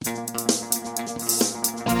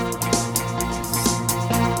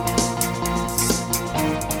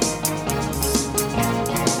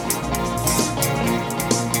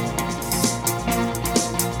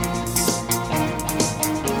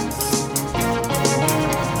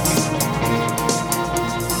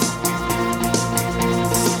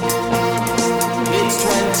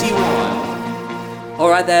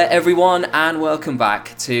Hi there everyone and welcome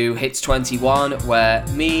back to Hits 21 where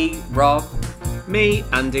me, Rob, me,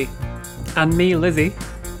 Andy, and me, Lizzie,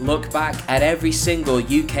 look back at every single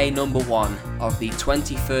UK number one of the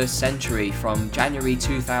 21st century from January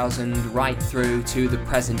 2000 right through to the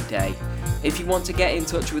present day. If you want to get in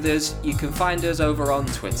touch with us, you can find us over on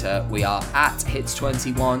Twitter. We are at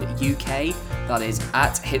Hits21UK, that is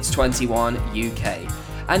at Hits21UK.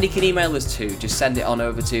 And you can email us too, just send it on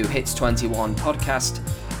over to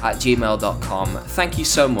hits21podcast@gmail.com. Thank you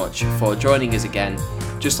so much for joining us again.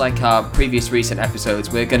 Just like our previous recent episodes,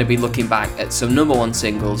 we're going to be looking back at some number one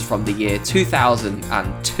singles from the year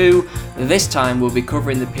 2002. This time we'll be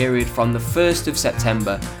covering the period from the 1st of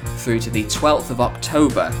September through to the 12th of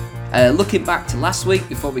October. Looking back to last week,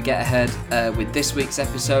 before we get ahead with this week's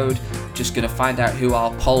episode, just going to find out who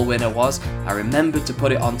our poll winner was. I remembered to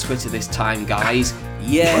put it on Twitter this time, guys.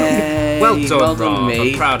 Yay! Well done, Rob.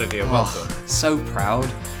 I'm proud of you. Well done. So proud.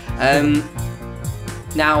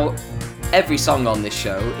 Now, every song on this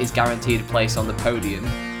show is guaranteed a place on the podium,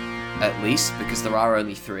 at least, because there are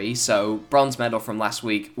only 3. So, bronze medal from last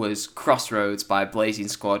week was Crossroads by Blazing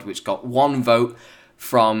Squad, which got 1 vote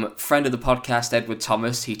from friend of the podcast, Edward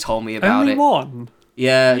Thomas. He told me about Only it. one?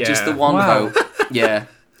 Yeah, just the one Wow. vote. Yeah.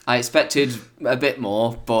 I expected a bit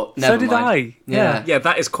more, but never mind. So did I. Yeah. Yeah,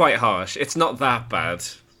 that is quite harsh. It's not that bad.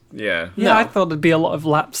 Yeah. Yeah, No. I thought there'd be a lot of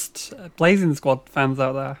lapsed Blazing Squad fans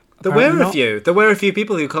out there. There Apparently were a not. few. There were a few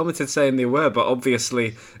people who commented saying they were, but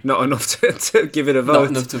obviously not enough to give it a vote. Not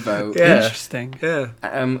enough to vote. Yeah. Interesting. Yeah.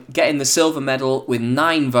 Getting the silver medal with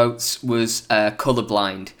 9 votes was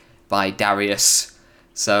Colourblind by Darius.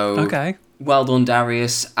 So, Okay. well done,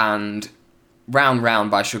 Darius. And Round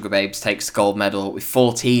Round by Sugar Babes takes the gold medal with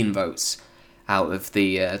 14 votes out of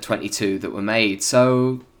the 22 that were made.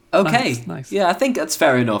 So, okay. Nice. Yeah, I think that's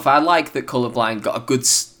fair enough. I like that Colourblind got a good...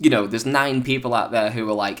 there's 9 people out there who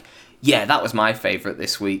were like, yeah, that was my favourite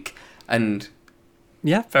this week. And,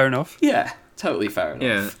 Yeah, fair enough. yeah, totally fair enough.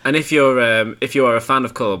 Yeah. And if you are a fan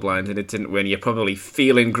of Colourblind and it didn't win, you're probably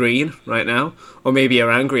feeling green right now. Or maybe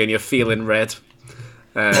you're angry and you're feeling red.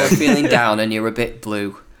 Or feeling down and you're a bit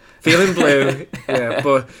blue. Feeling blue, yeah.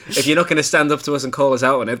 But if you're not going to stand up to us and call us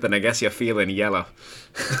out on it, then I guess you're feeling yellow.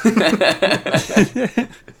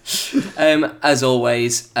 As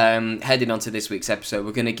always, heading on to this week's episode,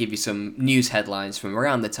 we're going to give you some news headlines from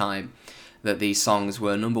around the time that these songs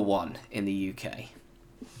were number one in the UK.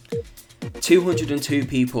 202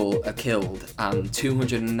 people are killed and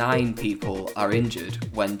 209 people are injured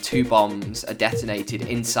when 2 bombs are detonated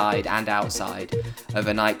inside and outside of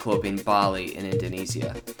a nightclub in Bali in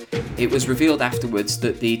Indonesia. It was revealed afterwards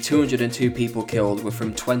that the 202 people killed were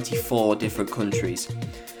from 24 different countries.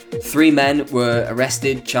 3 men were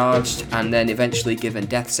arrested, charged, and then eventually given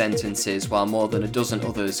death sentences, while more than a dozen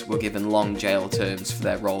others were given long jail terms for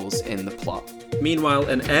their roles in the plot. Meanwhile,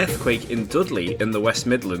 an earthquake in Dudley in the West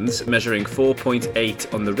Midlands, measuring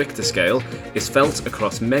 4.8 on the Richter scale, is felt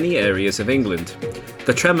across many areas of England.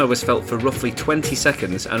 The tremor was felt for roughly 20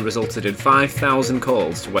 seconds and resulted in 5,000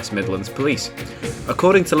 calls to West Midlands Police.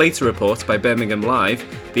 According to later reports by Birmingham Live,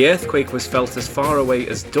 the earthquake was felt as far away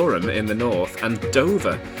as Durham in the north and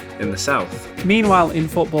Dover in the south. Meanwhile, in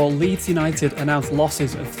football, Leeds United announced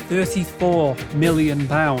losses of £34 million,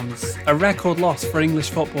 a record loss for English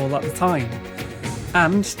football at the time.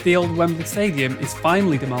 And the old Wembley Stadium is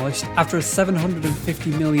finally demolished after a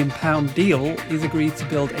 £750 million deal is agreed to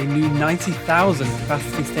build a new 90,000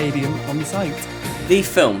 capacity stadium on the site. The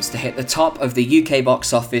films to hit the top of the UK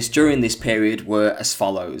box office during this period were as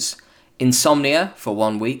follows: Insomnia for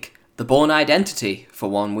 1 week, The Bourne Identity for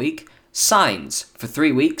 1 week, Signs for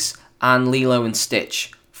 3 weeks, and Lilo and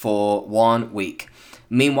Stitch for 1 week.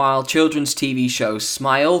 Meanwhile, children's TV show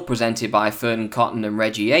Smile, presented by Fern Cotton and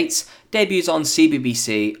Reggie Yates, debuts on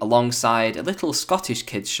CBBC alongside a little Scottish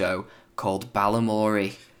kids show called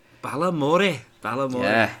Balamory. Balamory.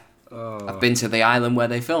 Yeah. Oh. I've been to the island where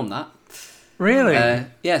they filmed that. Really?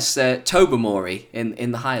 Yes, Tobermory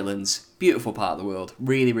in the Highlands. Beautiful part of the world.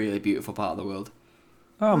 Really, really beautiful part of the world.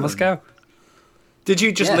 Oh, must go. Did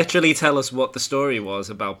you just Yeah. literally tell us what the story was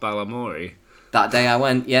about Balamory? That day I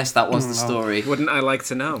went, yes, that was the story. Wouldn't I like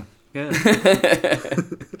to know? Yeah.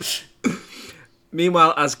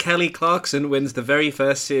 Meanwhile, as Kelly Clarkson wins the very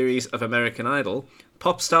first series of American Idol,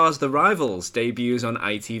 pop stars The Rivals debuts on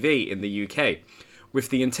ITV in the UK, with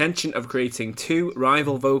the intention of creating 2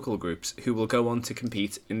 rival vocal groups who will go on to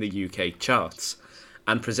compete in the UK charts.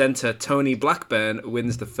 And presenter Tony Blackburn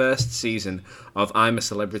wins the first season of I'm a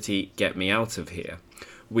Celebrity, Get Me Out of Here.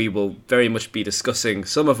 We will very much be discussing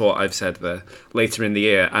some of what I've said there later in the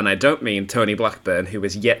year, and I don't mean Tony Blackburn, who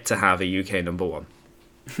is yet to have a UK number 1.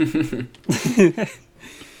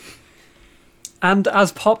 And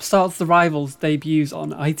as Pop Starts the Rivals debuts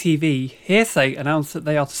on ITV, Hearsay announced that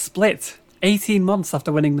they are to split 18 months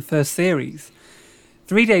after winning the first series.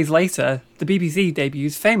 3 days later, the BBC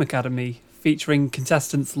debuts Fame Academy, featuring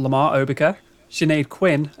contestants Lamar Obiker, Sinead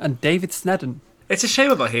Quinn, and David Snedden. It's a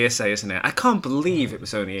shame about Hearsay, isn't it? I can't believe it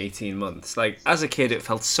was only 18 months. Like, as a kid, it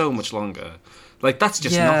felt so much longer. Like, that's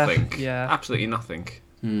just nothing. Yeah. Absolutely nothing.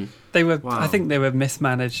 They were. Wow. I think they were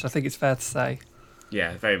mismanaged. I think it's fair to say.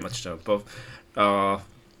 Yeah, very much so. But,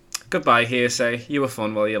 goodbye, Hearsay. You were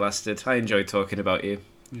fun while you lasted. I enjoyed talking about you.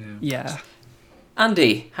 Yeah.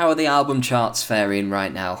 Andy, how are the album charts faring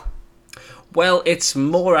right now? Well, it's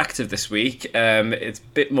more active this week. It's a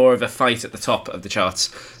bit more of a fight at the top of the charts.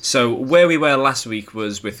 So where we were last week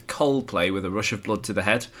was with Coldplay with A Rush of Blood to the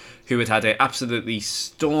Head, who had an absolutely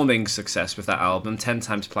storming success with that album, 10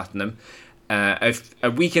 times platinum. A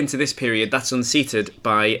week into this period, that's unseated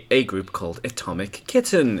by a group called Atomic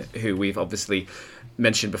Kitten, who we've obviously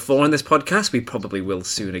mentioned before on this podcast. We probably will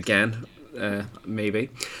soon again, maybe.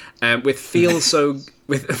 With Feel So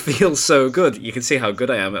Good. You can see how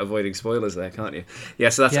good I am at avoiding spoilers there, can't you? Yeah,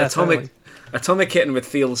 so that's Totally. Atomic Kitten with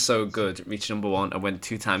Feel So Good reached number 1 and went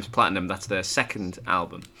 2 times platinum. That's their second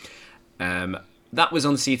album. That was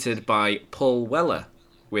unseated by Paul Weller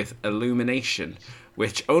with Illumination,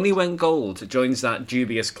 which only went gold, joins that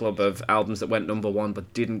dubious club of albums that went number 1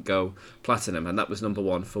 but didn't go platinum, and that was number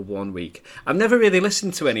 1 for 1 week. I've never really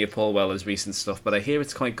listened to any of Paul Weller's recent stuff, but I hear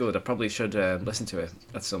it's quite good. I probably should listen to it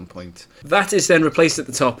at some point. That is then replaced at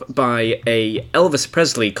the top by a Elvis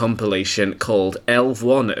Presley compilation called Elv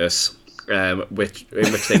One Us, in which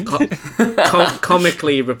they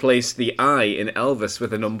comically replaced the I in Elvis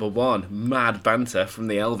with a number 1. Mad banter from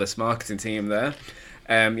the Elvis marketing team there.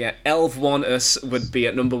 Elv One Us would be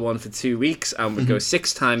at number 1 for 2 weeks and would go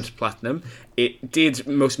 6 times platinum. It did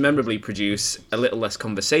most memorably produce A Little Less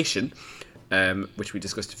Conversation, which we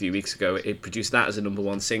discussed a few weeks ago. It produced that as a number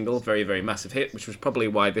 1 single, very, very massive hit, which was probably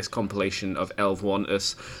why this compilation of Elv One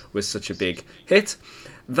Us was such a big hit.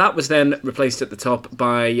 That was then replaced at the top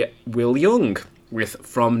by Will Young with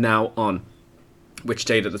From Now On, which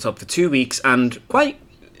stayed at the top for 2 weeks, and quite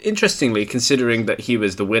interestingly, considering that he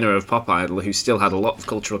was the winner of Pop Idol, who still had a lot of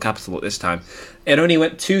cultural capital at this time, it only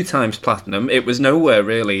went 2 times platinum. It was nowhere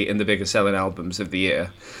really in the biggest selling albums of the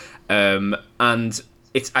year. And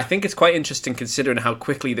I think it's quite interesting considering how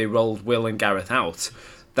quickly they rolled Will and Gareth out,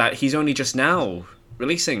 that he's only just now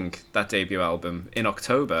releasing that debut album in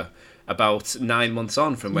October, about 9 months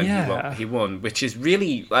on from when he won, which is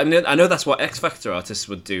really... I know that's what X Factor artists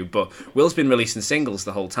would do, but Will's been releasing singles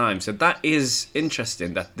the whole time, so that is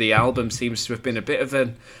interesting, that the album seems to have been a bit of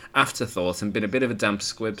an afterthought and been a bit of a damp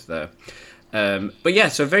squib there. But yeah,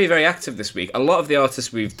 so very, very active this week. A lot of the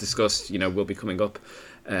artists we've discussed, will be coming up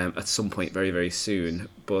at some point very, very soon.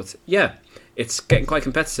 But yeah, it's getting quite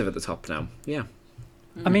competitive at the top now. Yeah.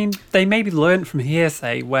 I mean, they maybe learnt from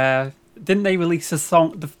Hearsay, where didn't they release a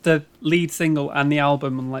song, the lead single and the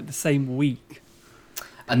album on like the same week?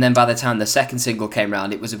 And then by the time the second single came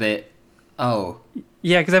round, it was a bit,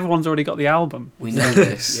 yeah, because everyone's already got the album. We know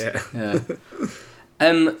this. Yeah.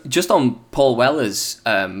 Just on Paul Weller's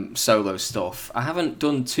solo stuff, I haven't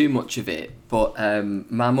done too much of it, but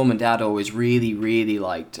my mum and dad always really, really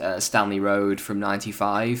liked Stanley Road from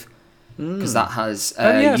 '95, because that has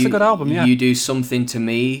it's a good album. Yeah, You Do Something to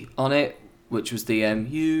Me on it, which was the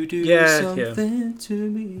You Do Something to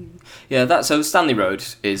Me. Yeah, so Stanley Road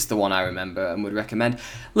is the one I remember and would recommend.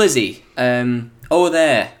 Lizzie, over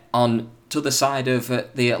there on to the side of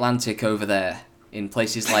the Atlantic over there, in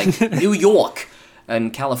places like New York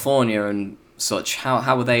and California and such,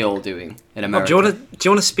 how are they all doing in America? Do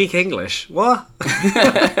you want to speak English? What?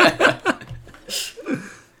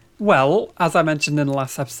 Well, as I mentioned in the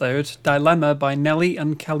last episode, Dilemma by Nelly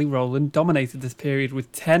and Kelly Rowland dominated this period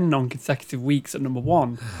with 10 non-consecutive weeks at number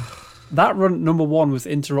 1. That run at number 1 was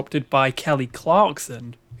interrupted by Kelly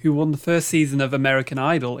Clarkson, who won the first season of American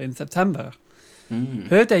Idol in September.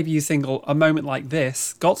 Her debut single, A Moment Like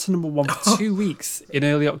This, got to number 1 for 2 weeks in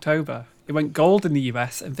early October. It went gold in the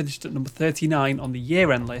US and finished at number 39 on the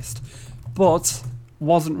year-end list, but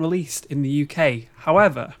wasn't released in the UK.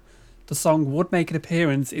 However, the song would make an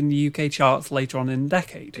appearance in the UK charts later on in the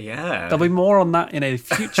decade. Yeah. There'll be more on that in a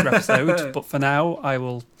future episode, but for now, I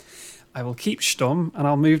will keep stum and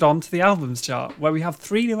I'll move on to the albums chart, where we have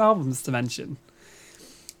 3 new albums to mention.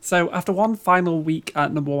 So after one final week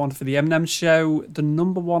at number 1 for the Eminem Show, the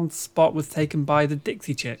number 1 spot was taken by the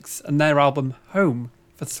Dixie Chicks and their album Home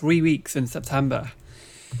for 3 weeks in September.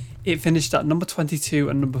 It finished at number 22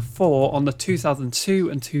 and number 4 on the 2002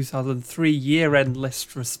 and 2003 year-end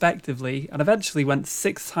lists respectively, and eventually went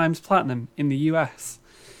 6 times platinum in the US.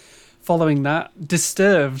 Following that,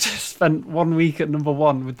 Disturbed spent 1 week at number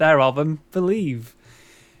 1 with their album Believe,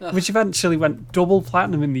 which eventually went double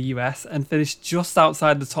platinum in the US and finished just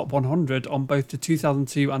outside the top 100 on both the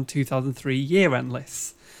 2002 and 2003 year-end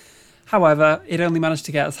lists. However, it only managed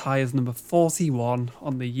to get as high as number 41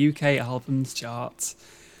 on the UK albums chart.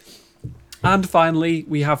 And finally,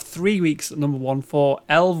 we have 3 weeks at number 1 for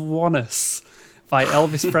Elvis by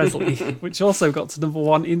Elvis Presley, which also got to number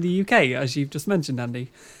 1 in the UK, as you've just mentioned,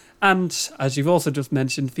 Andy. And, as you've also just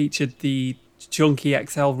mentioned, featured the Chunky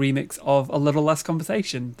XL remix of A Little Less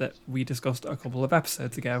Conversation that we discussed a couple of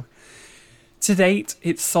episodes ago. To date,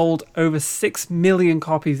 it's sold over 6 million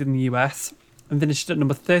copies in the US and finished at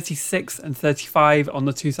number 36 and 35 on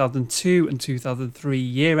the 2002 and 2003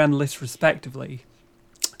 year-end list respectively.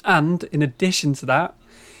 And, in addition to that,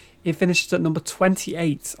 it finished at number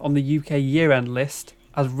 28 on the UK year-end list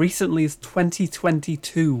as recently as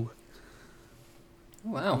 2022.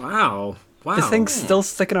 Wow. This thing's still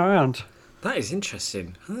sticking around. That is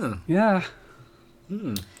interesting. Huh. Yeah.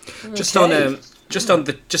 Just on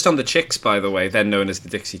the Chicks, by the way, then known as the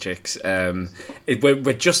Dixie Chicks.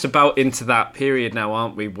 We're just about into that period now,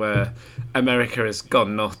 aren't we? Where America has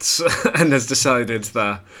gone nuts and has decided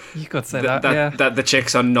that you could say that the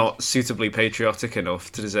Chicks are not suitably patriotic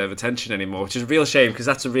enough to deserve attention anymore, which is a real shame because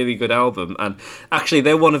that's a really good album. And actually,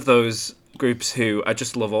 they're one of those groups who I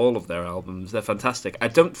just love all of their albums. They're fantastic. I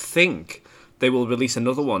don't think they will release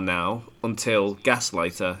another one now until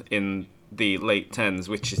Gaslighter in the late 10s,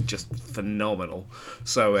 which is just phenomenal.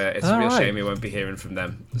 So it's a real shame we won't be hearing from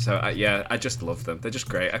them. So I just love them. They're just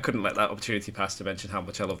great. I couldn't let that opportunity pass to mention how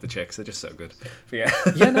much I love the Chicks. They're just so good.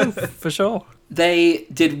 But no, for sure. They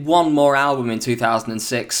did one more album in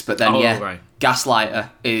 2006, but then Gaslighter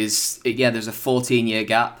is there's a 14-year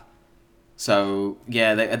gap. So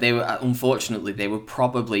they were unfortunately they were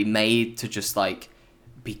probably made to just like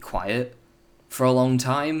be quiet for a long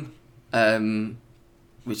time.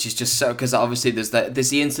 Which is just so, because obviously there's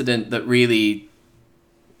the incident that really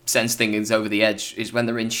sends things over the edge is when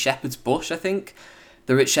they're in Shepherd's Bush, I think.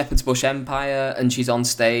 They're at Shepherd's Bush Empire and she's on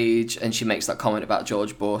stage and she makes that comment about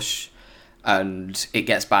George Bush and it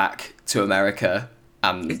gets back to America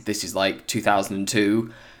and this is like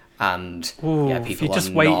 2002 and people if you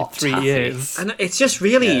just waited 3 years. And it's just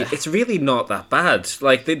really it's really not that bad.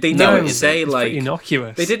 Like they don't say it's like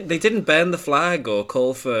innocuous. They didn't burn the flag or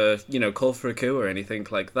call for a coup or anything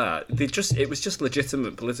like that. It was just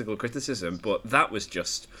legitimate political criticism, but that was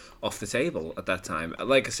just off the table at that time.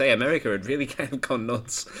 Like I say, America had really kind of gone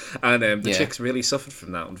nuts and the Chicks really suffered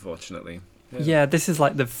from that, unfortunately. Yeah, this is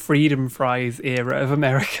like the freedom fries era of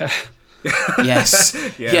America. Yes.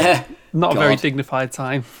 Yeah. Not a very dignified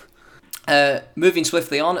time. Moving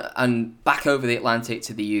swiftly on and back over the Atlantic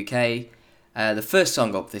to the UK, the first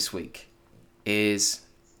song up this week is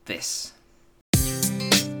this.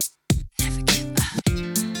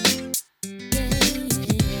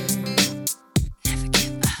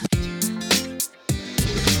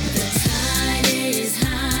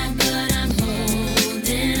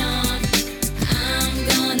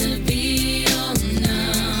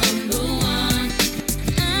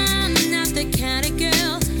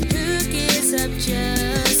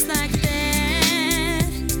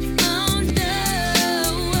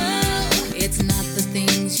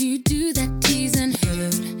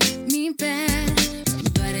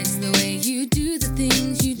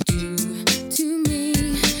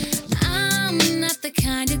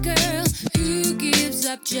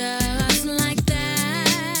 Just like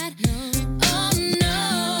that. Oh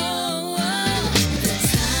no, the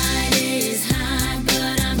tide is high,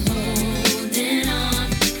 but I'm holding on.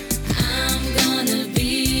 I'm gonna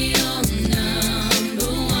be your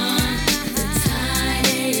number one. The tide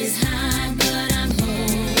is high, but I'm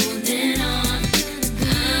holding on.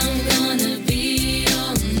 I'm gonna be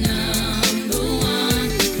your number one.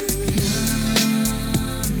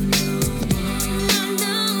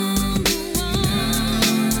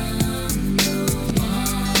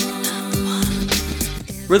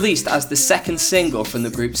 Released as the second single from the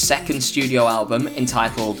group's second studio album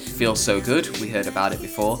entitled Feel So Good, we heard about it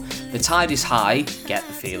before, The Tide Is High, Get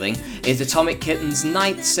the Feeling, is Atomic Kitten's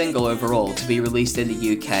 9th single overall to be released in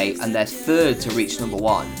the UK and their third to reach number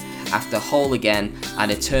 1, after Whole Again and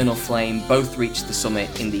Eternal Flame both reached the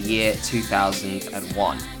summit in the year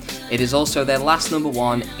 2001. It is also their last number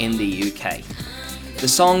 1 in the UK. The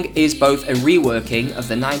song is both a reworking of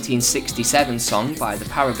the 1967 song by the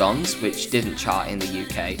Paragons, which didn't chart in the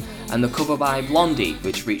UK, and the cover by Blondie,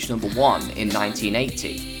 which reached number 1 in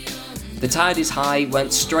 1980. The Tide Is High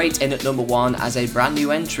went straight in at number 1 as a brand new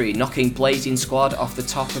entry, knocking Blazing Squad off the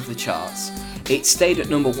top of the charts. It stayed at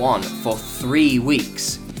number 1 for 3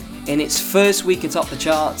 weeks. In its first week atop the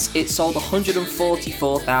charts, it sold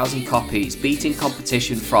 144,000 copies, beating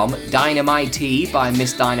competition from Dynamite by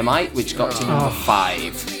Miss Dynamite, which got to number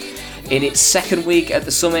 5. In its second week at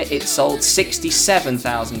the summit, it sold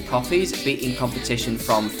 67,000 copies, beating competition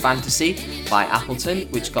from Fantasy by Appleton,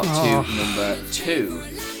 which got to number 2.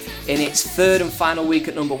 In its third and final week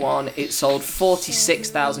at number 1, it sold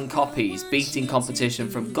 46,000 copies, beating competition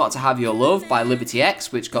from Got to Have Your Love by Liberty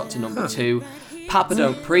X, which got to number 2. Papa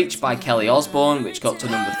Don't Preach by Kelly Osbourne, which got to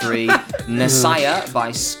number 3. Nasaya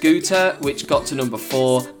by Scooter, which got to number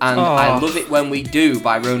 4. And I Love It When We Do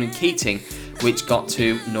by Ronan Keating, which got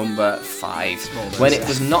to number 5. When it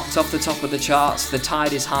was knocked off the top of the charts, The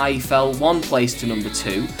Tide Is High fell 1 place to number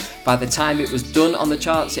 2. By the time it was done on the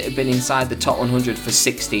charts, it had been inside the top 100 for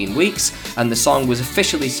 16 weeks, and the song was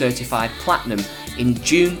officially certified platinum in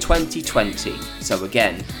June 2020. So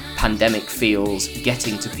again, pandemic feels,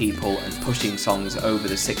 getting to people and pushing songs over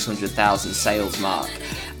the 600,000 sales mark.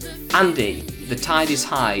 Andy, The Tide Is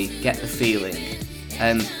High, Get the Feeling.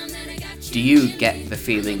 Do you get the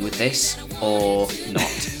feeling with this, or not?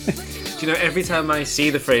 Do you know, every time I see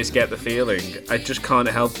the phrase "get the feeling," I just can't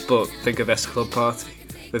help but think of S Club Party.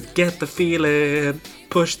 With "get the feeling,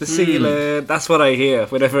 push the ceiling." That's what I hear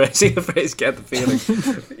whenever I see the phrase "get the feeling."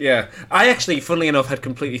 Yeah, I actually, funnily enough, had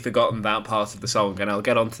completely forgotten that part of the song, and I'll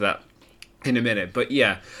get onto that in a minute. But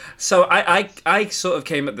yeah, so I sort of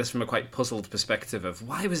came at this from a quite puzzled perspective of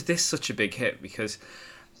why was this such a big hit, because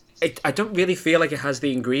I don't really feel like it has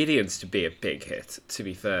the ingredients to be a big hit, to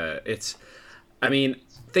be fair. I mean,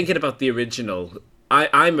 thinking about the original,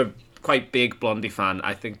 I'm a quite big Blondie fan.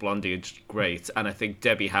 I think Blondie is great, and I think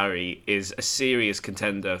Debbie Harry is a serious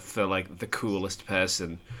contender for, like, the coolest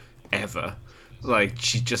person ever. Like,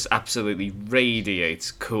 she just absolutely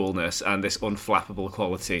radiates coolness and this unflappable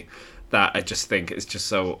quality that I just think is just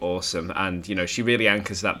so awesome. And, you know, she really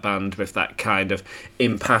anchors that band with that kind of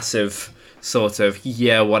impassive sort of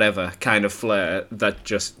whatever kind of flair that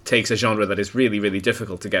just takes a genre that is really, really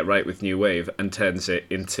difficult to get right with new wave and turns it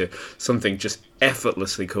into something just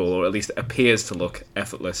effortlessly cool, or at least appears to look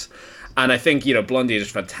effortless. And I think, you know, Blondie is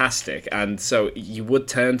just fantastic, and so you would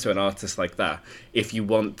turn to an artist like that if you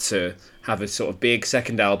want to have a sort of big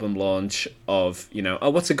second album launch of, you know,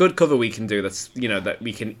 what's a good cover we can do that's, you know, that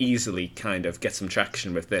we can easily kind of get some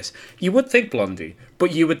traction with this. You would think Blondie,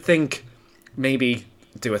 but you would think maybe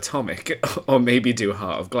do Atomic, or maybe do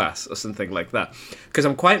Heart of Glass, or something like that. Because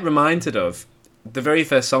I'm quite reminded of the very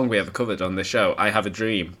first song we ever covered on the show, I Have a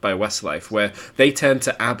Dream by Westlife, where they turned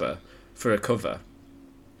to ABBA for a cover,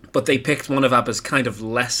 but they picked one of ABBA's kind of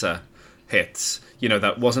lesser hits, you know,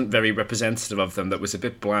 that wasn't very representative of them, that was a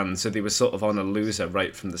bit bland, so they were sort of on a loser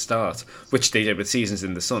right from the start, which they did with Seasons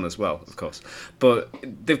in the Sun as well, of course. But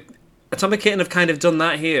Atomic Kitten have kind of done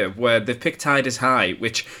that here, where they've picked Tide Is High,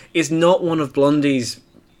 which is not one of Blondie's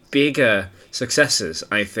bigger successes,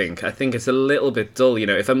 I think. I think it's a little bit dull, you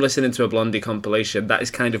know. If I'm listening to a Blondie compilation, that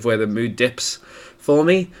is kind of where the mood dips for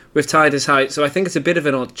me with Tide Is High, so I think it's a bit of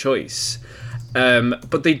an odd choice.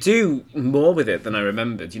 But they do more with it than I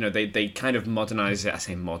remembered. You know, they kind of modernise it. I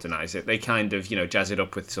say modernise it. They kind of, you know, jazz it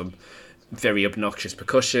up with some very obnoxious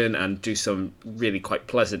percussion and do some really quite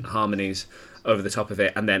pleasant harmonies over the top of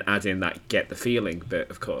it, and then add in that get the feeling bit,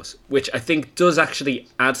 of course, which I think does actually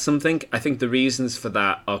add something. I think the reasons for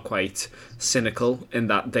that are quite cynical, in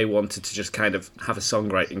that they wanted to just kind of have a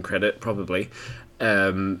songwriting credit, probably,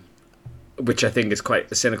 which I think is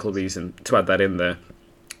quite a cynical reason to add that in there.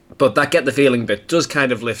 But that get the feeling bit does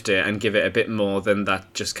kind of lift it and give it a bit more than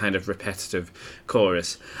that just kind of repetitive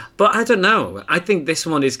chorus. But I don't know. I think this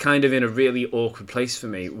one is kind of in a really awkward place for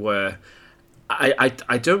me, where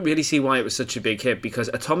I don't really see why it was such a big hit, because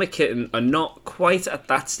Atomic Kitten are not quite at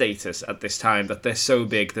that status at this time that they're so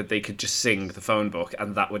big that they could just sing the phone book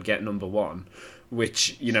and that would get number 1,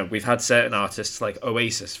 which, you know, we've had certain artists like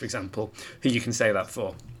Oasis, for example, who you can say that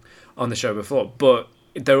for on the show before, but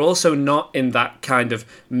they're also not in that kind of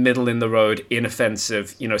middle in the road,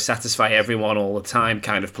 inoffensive, you know, satisfy everyone all the time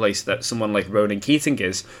kind of place that someone like Ronan Keating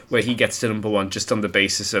is, where he gets to number 1 just on the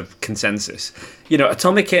basis of consensus. You know,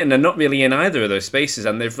 Atomic Kitten are not really in either of those spaces,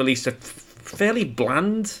 and they've released a fairly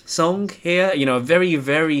bland song here, you know, a very,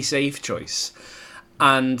 very safe choice.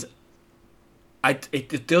 And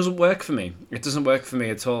it doesn't work for me. It doesn't work for me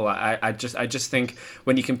at all. I just think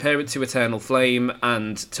when you compare it to Eternal Flame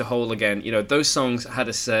and to Whole Again, you know, those songs had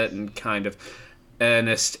a certain kind of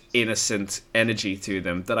earnest, innocent energy to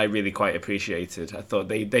them that I really quite appreciated. I thought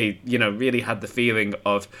they you know, really had the feeling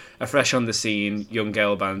of a fresh on the scene young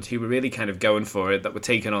girl band who were really kind of going for it, that were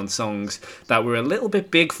taking on songs that were a little bit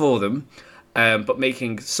big for them, but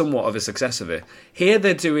making somewhat of a success of it. Here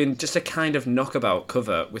they're doing just a kind of knockabout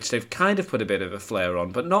cover, which they've kind of put a bit of a flair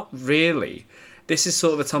on, but not really. This is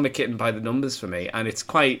sort of Atomic Kitten by the numbers for me, and it's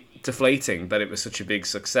quite deflating that it was such a big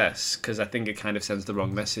success, because I think it kind of sends the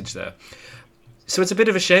wrong message there. So it's a bit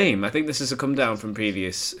of a shame. I think this is a come down from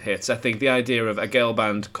previous hits. I think the idea of a girl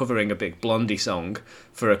band covering a big Blondie song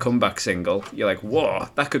for a comeback single, you're like, whoa,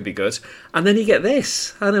 that could be good. And then you get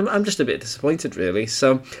this, and I'm just a bit disappointed, really.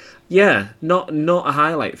 So, yeah, not a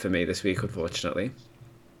highlight for me this week, unfortunately.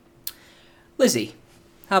 Lizzie,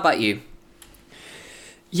 how about you?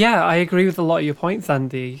 Yeah, I agree with a lot of your points,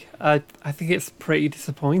 Andy. I think it's pretty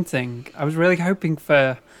disappointing. I was really hoping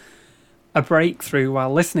for a breakthrough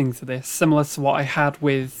while listening to this, similar to what I had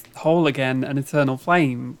with Whole Again and Eternal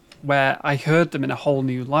Flame, where I heard them in a whole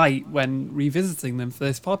new light when revisiting them for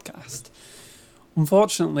this podcast.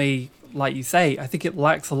 Unfortunately, like you say, I think it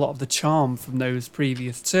lacks a lot of the charm from those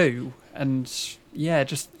previous two, and yeah,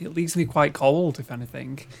 it leaves me quite cold, if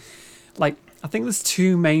anything. Like, I think there's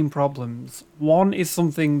two main problems. One is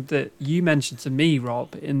something that you mentioned to me,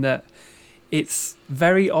 Rob, in that it's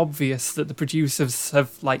very obvious that the producers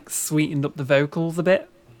have like sweetened up the vocals a bit.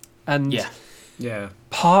 And yeah,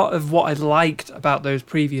 part of what I liked about those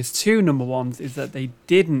previous two number ones is that they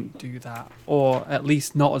didn't do that, or at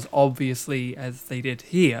least not as obviously as they did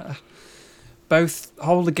here. Both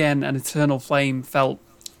Whole Again and Eternal Flame felt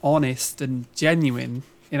honest and genuine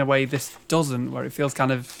in a way this doesn't, where it feels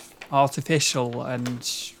kind of artificial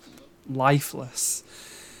and lifeless.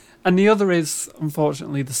 And the other is,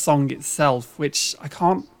 unfortunately, the song itself, which I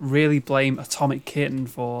can't really blame Atomic Kitten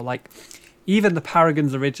for. Like, even the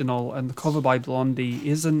Paragons original and the cover by Blondie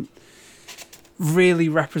isn't really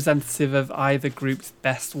representative of either group's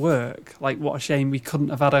best work. Like, what a shame we couldn't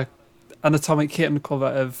have had an Atomic Kitten cover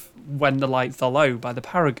of When the Lights Are Low by the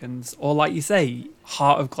Paragons, or like you say,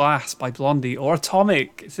 Heart of Glass by Blondie, or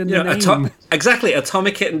Atomic. It's in the name. Exactly,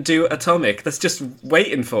 Atomic Kitten do Atomic. That's just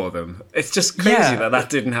waiting for them. It's just crazy that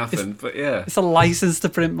didn't happen, but yeah. It's a license to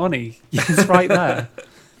print money. It's right there.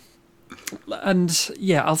 And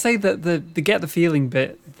yeah, I'll say that the Get the Feeling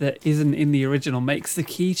bit that isn't in the original makes the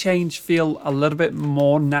key change feel a little bit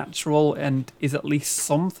more natural and is at least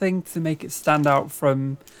something to make it stand out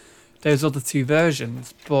from those other two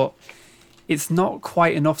versions, but it's not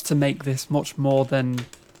quite enough to make this much more than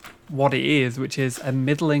what it is, which is a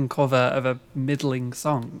middling cover of a middling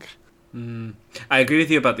song. I agree with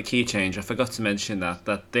you about the key change. I forgot to mention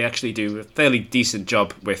that they actually do a fairly decent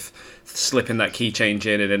job with slipping that key change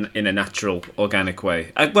in a natural, organic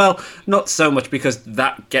way. Well, not so much, because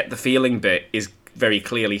that Get the Feeling bit is very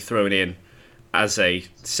clearly thrown in as a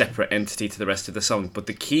separate entity to the rest of the song, but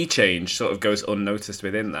the key change sort of goes unnoticed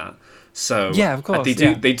within that. So yeah, of course,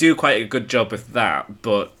 they do quite a good job with that,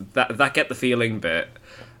 but that Get the Feeling bit,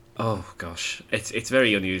 oh gosh, it's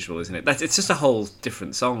very unusual, isn't it? It's just a whole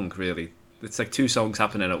different song, really. It's like two songs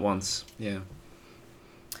happening at once. Yeah.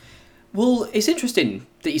 Well, it's interesting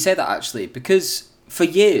that you say that, actually, because for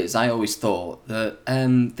years I always thought that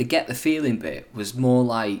the Get the Feeling bit was more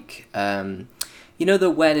like you know,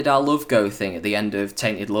 the Where Did Our Love Go thing at the end of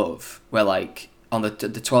Tainted Love, where like on the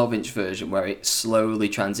 12-inch version where it slowly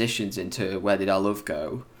transitions into Where Did Our Love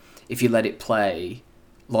Go, if you let it play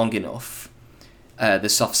long enough, the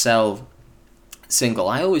Soft Cell single,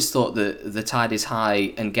 I always thought that The Tide Is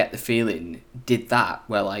High and Get the Feeling did that,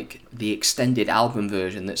 where like the extended album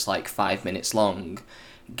version that's like 5 minutes long,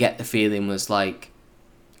 Get the Feeling was like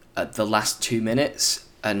at the last 2 minutes,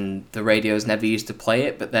 and the radios never used to play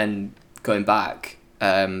it, but then going back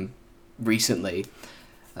recently,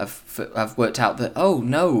 I've worked out that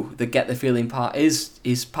the Get the Feeling part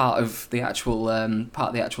is part of the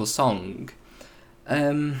actual song.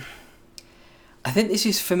 I think this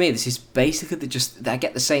is basically I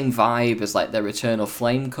get the same vibe as like their Eternal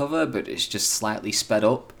Flame cover, but it's just slightly sped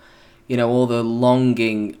up. You know, all the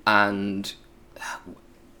longing, and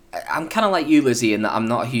I'm kind of like you, Lizzie, in that I'm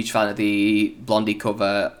not a huge fan of the Blondie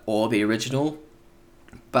cover or the original.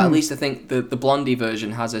 But at least I think the Blondie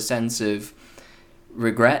version has a sense of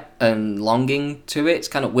regret and longing to it. It's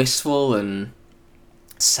kind of wistful and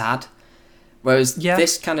sad. Whereas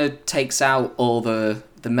this kind of takes out all the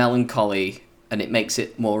melancholy, and it makes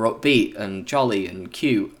it more upbeat and jolly and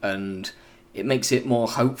cute, and it makes it more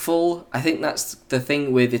hopeful. I think that's the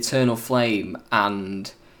thing with Eternal Flame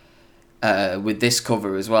and with this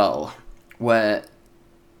cover as well, where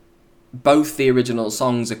both the original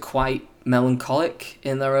songs are quite melancholic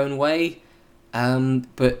in their own way,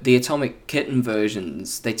 but the Atomic Kitten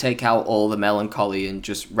versions, they take out all the melancholy and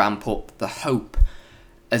just ramp up the hope,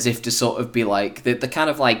 as if to sort of be like the kind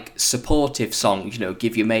of like supportive song, you know,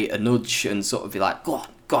 give your mate a nudge and sort of be like, go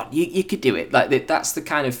God, you could do it. Like that's the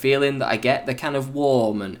kind of feeling that I get. They're kind of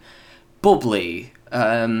warm and bubbly,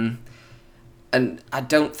 and I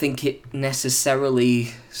don't think it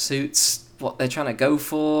necessarily suits what they're trying to go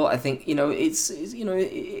for. I think it's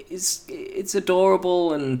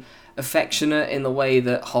adorable and affectionate in the way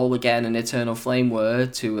that Whole Again and Eternal Flame were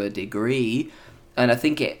to a degree. And I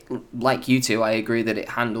think it, like you two, I agree that it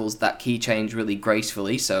handles that key change really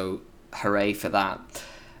gracefully, so hooray for that.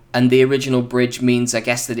 And the original bridge means, I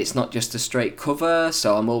guess, that it's not just a straight cover,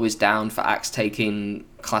 so I'm always down for acts taking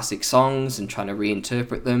classic songs and trying to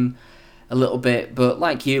reinterpret them a little bit. But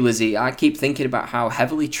like you, Lizzie, I keep thinking about how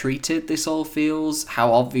heavily treated this all feels,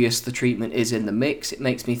 how obvious the treatment is in the mix. It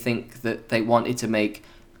makes me think that they wanted to make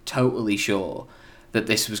totally sure that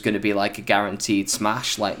this was going to be like a guaranteed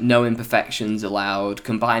smash, like no imperfections allowed,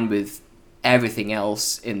 combined with everything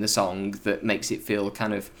else in the song that makes it feel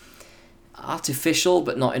kind of artificial,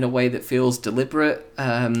 but not in a way that feels deliberate.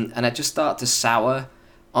 And I just start to sour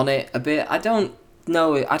on it a bit. I don't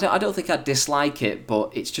think I dislike it,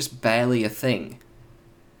 but it's just barely a thing.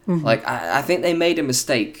 Mm-hmm. Like I think they made a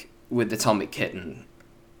mistake with Atomic Kitten,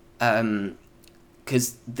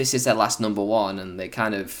 because this is their last number one, and they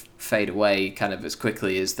kind of fade away kind of as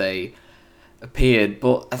quickly as they appeared.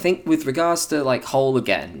 But I think with regards to like Whole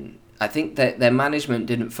Again, I think that their management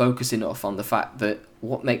didn't focus enough on the fact that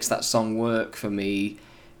what makes that song work for me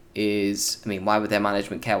is, I mean, why would their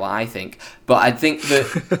management care what I think? But I think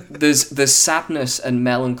that there's sadness and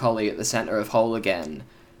melancholy at the centre of Whole Again,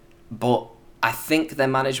 but I think their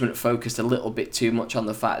management focused a little bit too much on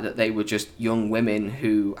the fact that they were just young women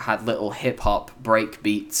who had little hip-hop break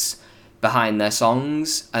beats behind their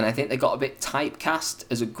songs, and I think they got a bit typecast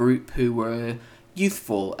as a group who were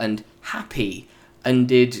youthful and happy and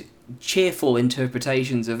did cheerful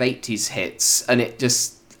interpretations of 80s hits, and it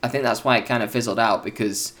just, I think that's why it kind of fizzled out,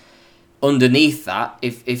 because underneath that,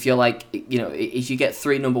 if you're like, you know, if you get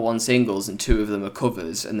 3 number one singles and 2 of them are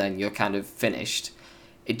covers and then you're kind of finished,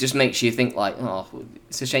 it just makes you think like, oh,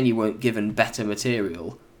 it's a shame you weren't given better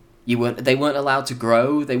material. They weren't allowed to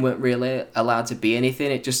grow, they weren't really allowed to be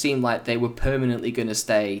anything. It just seemed like they were permanently going to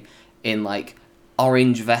stay in like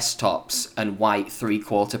orange vest tops and white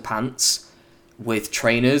 3/4 pants with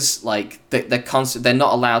trainers. Like they're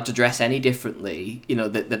not allowed to dress any differently. You know,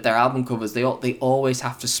 that their album covers, they always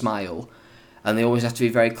have to smile, and they always have to be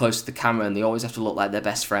very close to the camera, and they always have to look like their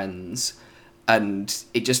best friends. And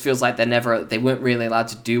it just feels like they weren't really allowed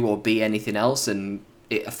to do or be anything else, and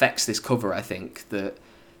it affects this cover, I think, that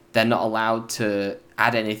they're not allowed to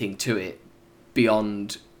add anything to it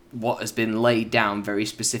beyond what has been laid down very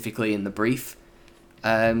specifically in the brief,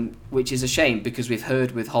 which is a shame, because we've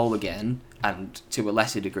heard with Whole Again, and to a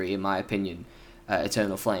lesser degree, in my opinion,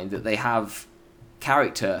 Eternal Flame, that they have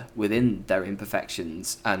character within their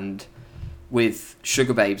imperfections. And with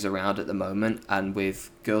Sugar Babes around at the moment, and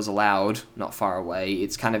with Girls Aloud not far away,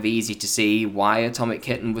 it's kind of easy to see why Atomic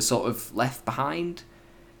Kitten was sort of left behind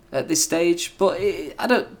at this stage. But I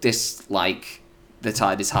don't dislike The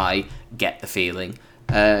Tide is High, get the feeling.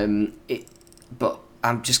 But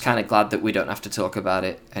I'm just kind of glad that we don't have to talk about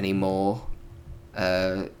it anymore.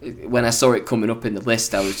 When I saw it coming up in the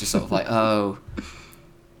list, I was just sort of like, oh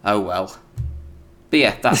well. But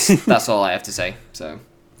yeah, that's all I have to say. So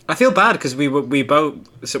I feel bad because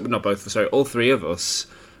all 3 of us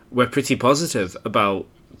were pretty positive about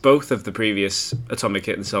both of the previous Atomic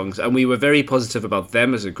Kitten songs, and we were very positive about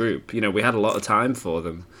them as a group. You know, we had a lot of time for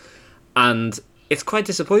them, and it's quite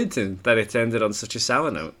disappointing that it ended on such a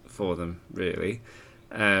sour note for them, really.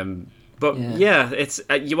 But yeah, it's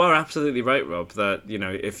you are absolutely right, Rob, that, you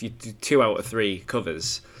know, if you do 2 out of 3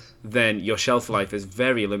 covers, then your shelf life is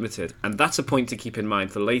very limited. And that's a point to keep in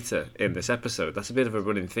mind for later in this episode. That's a bit of a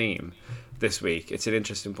running theme this week. It's an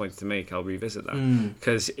interesting point to make. I'll revisit that.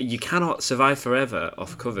 Because you cannot survive forever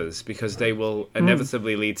off covers, because they will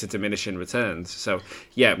inevitably lead to diminishing returns. So,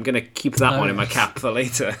 yeah, I'm going to keep that one in my cap for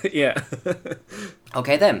later. Yeah.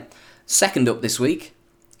 Okay, then. Second up this week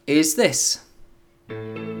is this.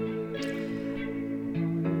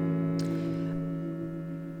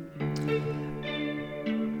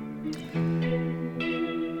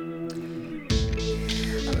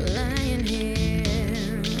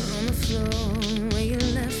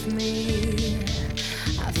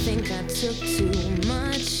 Took too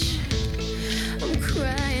much. I'm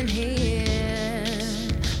crying here.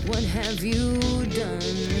 What have you done?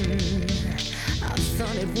 I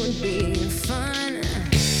thought it would be fun.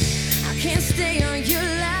 I can't stay on your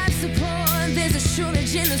life support. There's a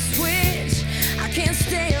shortage in the switch. I can't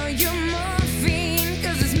stay on your morphine,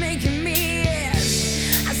 'cause it's making me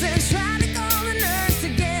itch. I said I tried to call the nurse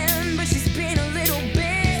again, but she's been a little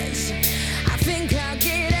bitch. I think I'll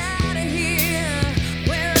get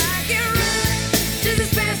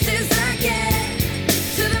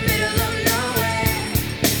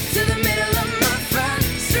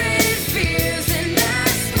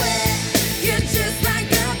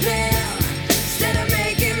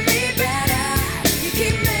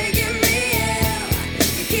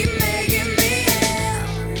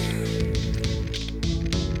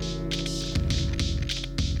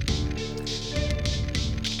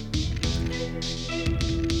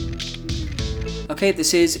Okay,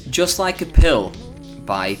 this is Just Like a Pill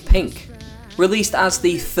by Pink. Released as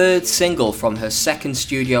the third single from her second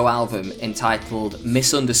studio album entitled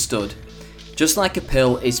Misunderstood, Just Like a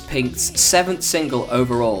Pill is Pink's seventh single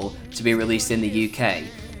overall to be released in the UK.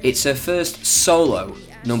 It's her first solo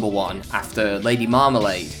number one after Lady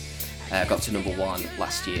Marmalade got to number one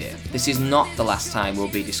last year. This is not the last time we'll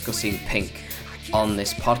be discussing Pink on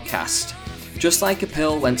this podcast. Just Like a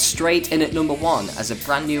Pill went straight in at number one as a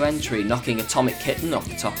brand new entry, knocking Atomic Kitten off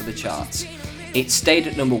the top of the charts. It stayed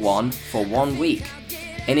at number one for 1 week.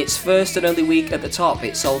 In its first and only week at the top,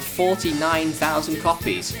 it sold 49,000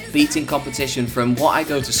 copies, beating competition from What I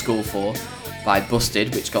Go to School For by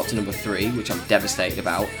Busted, which got to number 3, which I'm devastated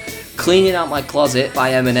about. Cleaning Out My Closet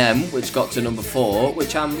by Eminem, which got to number 4,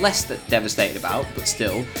 which I'm less devastated about, but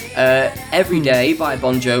still. Every Day by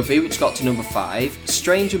Bon Jovi, which got to number 5.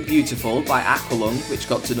 Strange and Beautiful by Aqualung, which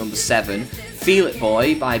got to number 7. Feel It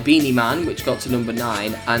Boy by Beanie Man, which got to number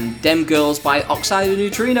 9. And Dem Girls by Oxide of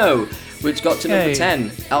Neutrino, which got to number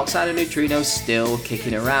 10. Oxide of Neutrino still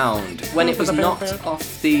kicking around. When it was knocked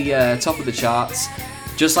off the top of the charts,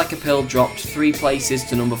 Just Like a Pill dropped 3 places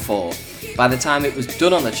to number 4. By the time it was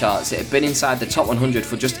done on the charts, it had been inside the top 100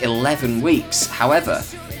 for just 11 weeks. However,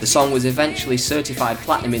 the song was eventually certified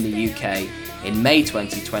platinum in the UK in May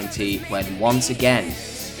 2020, when once again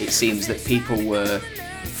it seems that people were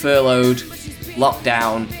furloughed, locked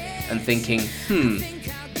down, and thinking,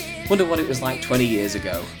 wonder what it was like 20 years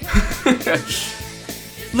ago.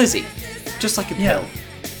 Lizzie, Just Like a Pill.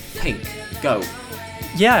 Pink, go.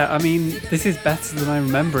 Yeah, I mean, this is better than I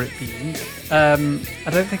remember it being. I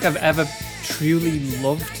don't think I've ever truly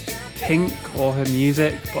loved Pink or her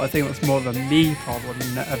music, but I think that's more of a me problem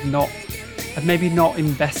in that I've maybe not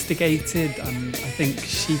investigated, and I think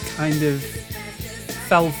she kind of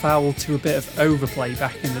fell foul to a bit of overplay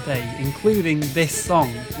back in the day, including this song,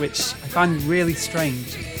 which I find really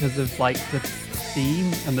strange because of like the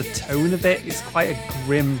theme and the tone of it. It's quite a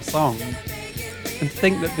grim song, and to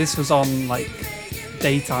think that this was on like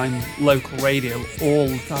daytime local radio all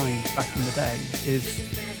the time back in the day is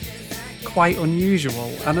quite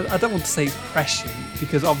unusual. And I don't want to say it's prescient,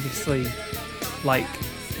 because obviously, like,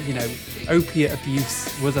 you know, opiate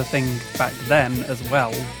abuse was a thing back then as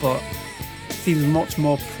well, but it seems much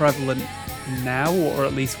more prevalent now, or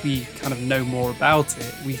at least we kind of know more about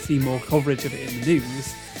it. We see more coverage of it in the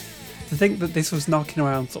news. To think that this was knocking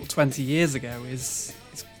around sort of 20 years ago is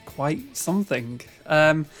quite something.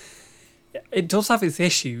 It does have its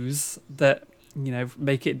issues that, you know,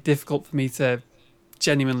 make it difficult for me to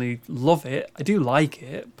genuinely love it. I do like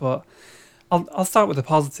it, but I'll start with the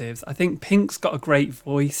positives. I think Pink's got a great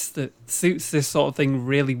voice that suits this sort of thing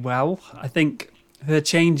really well. I think her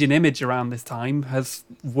change in image around this time has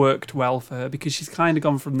worked well for her, because she's kind of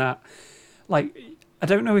gone from that, like, I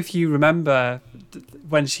don't know if you remember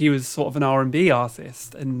when she was sort of an R&B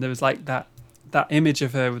artist, and there was like that image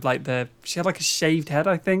of her with like she had like a shaved head,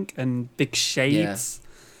 I think, and big shades,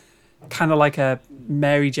 kind of like a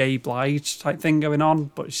Mary J. Blige type thing going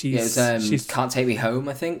on. But she's Can't Take Me Home,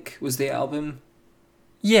 I think, was the album.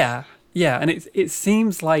 Yeah, and it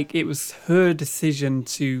seems like it was her decision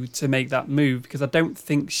to make that move, because I don't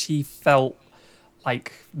think she felt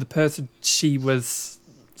like the person she was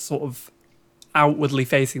sort of outwardly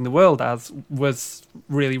facing the world as was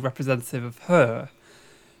really representative of her.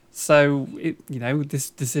 So, this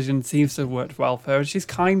decision seems to have worked well for her. And she's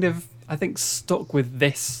kind of, I think, stuck with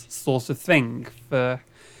this sort of thing for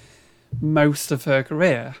most of her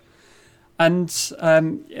career. And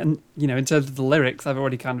in terms of the lyrics, I've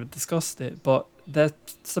already kind of discussed it, but they're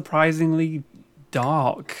surprisingly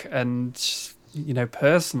dark and,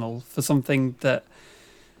 personal for something that,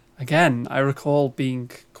 again, I recall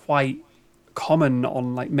being quite common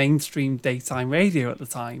on like mainstream daytime radio at the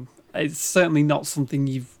time. It's certainly not something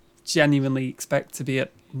you've genuinely expect to be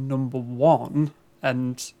at number one,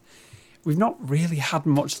 and we've not really had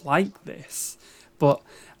much like this. But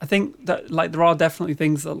I think that like there are definitely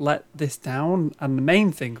things that let this down, and the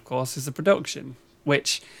main thing, of course, is the production,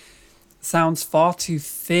 which sounds far too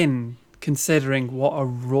thin considering what a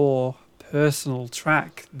raw personal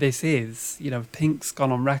track this is. Pink's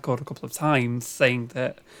gone on record a couple of times saying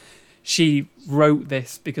that she wrote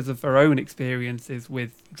this because of her own experiences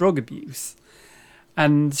with drug abuse.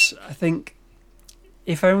 And I think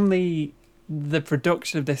if only the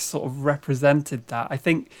production of this sort of represented that. I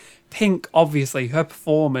think Pink, obviously, her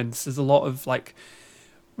performance, there's a lot of like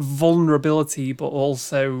vulnerability, but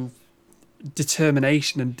also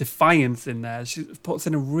determination and defiance in there. She puts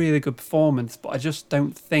in a really good performance, but I just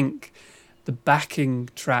don't think the backing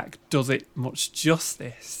track does it much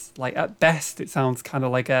justice. Like, at best, it sounds kind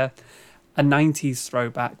of like a a 90s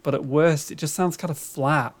throwback, but at worst it just sounds kind of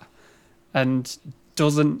flat and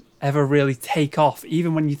doesn't ever really take off.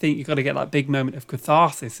 Even when you think you've got to get that big moment of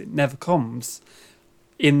catharsis, it never comes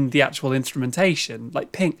in the actual instrumentation.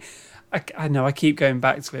 Like Pink, I know I keep going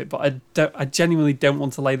back to it, but I genuinely don't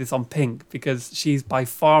want to lay this on Pink because she's by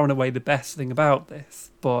far and away the best thing about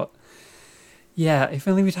this. But yeah, if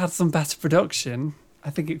only we'd had some better production, I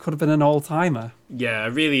think it could have been an all-timer. Yeah, I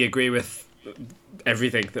really agree with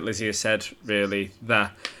everything that Lizzie has said, really.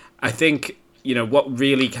 That I think, what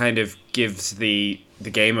really kind of gives the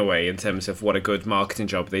game away in terms of what a good marketing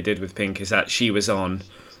job they did with Pink is that she was on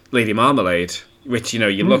Lady Marmalade, which,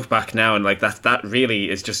 you look back now and like that really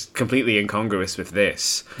is just completely incongruous with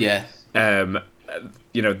this. Yeah.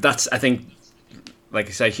 That's, I think, like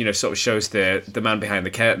I say, sort of shows the man behind the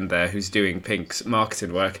curtain there who's doing Pink's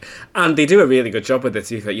marketing work. And they do a really good job with it,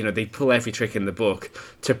 too. They pull every trick in the book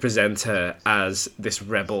to present her as this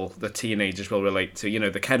rebel that teenagers will relate to.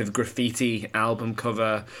 The kind of graffiti album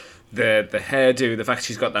cover, the hairdo, the fact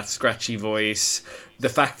she's got that scratchy voice, the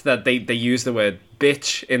fact that they use the word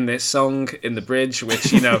bitch in this song in the bridge,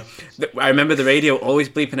 which, I remember the radio always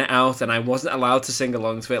bleeping it out, and I wasn't allowed to sing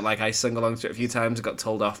along to it. Like, I sung along to it a few times and got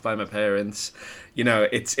told off by my parents.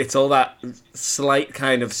 It's all that slight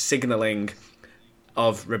kind of signalling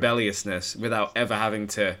of rebelliousness without ever having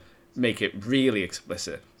to make it really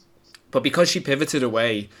explicit. But because she pivoted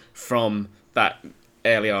away from that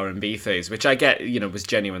early R&B phase, which I get, was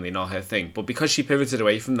genuinely not her thing, but because she pivoted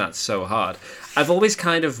away from that so hard, I've always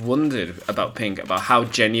kind of wondered about Pink, about how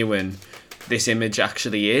genuine this image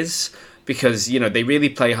actually is, because, they really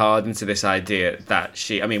play hard into this idea that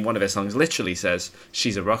one of her songs literally says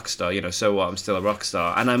she's a rock star, so what, I'm still a rock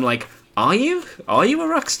star. And I'm like, are you? Are you a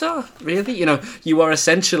rock star? Really? You are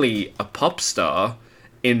essentially a pop star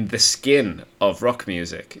in the skin of rock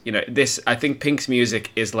music. I think Pink's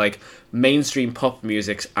music is like mainstream pop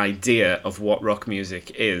music's idea of what rock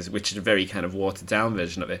music is, which is a very kind of watered down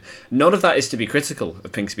version of it. None of that is to be critical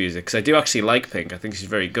of Pink's music, because I do actually like Pink. I think she's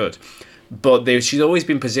very good. But she's always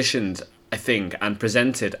been positioned, I think, and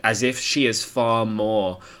presented as if she is far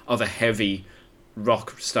more of a heavy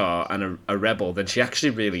rock star and a rebel than she actually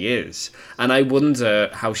really is. And I wonder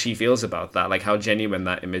how she feels about that, like how genuine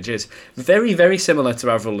that image is. Very, very similar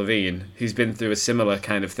to Avril Lavigne, who's been through a similar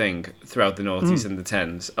kind of thing throughout the noughties and the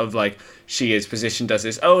tens, of like, she is positioned as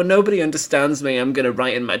this, oh, nobody understands me, I'm going to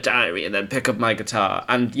write in my diary and then pick up my guitar.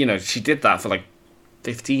 And, she did that for like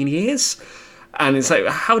 15 years. And it's like,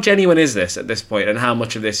 how genuine is this at this point, and how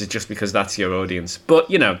much of this is just because that's your audience? But,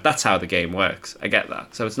 that's how the game works. I get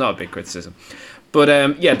that. So it's not a big criticism. But,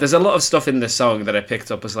 there's a lot of stuff in this song that I picked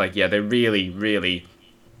up as like, they really, really,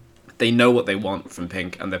 they know what they want from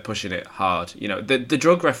Pink, and they're pushing it hard. The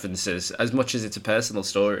drug references, as much as it's a personal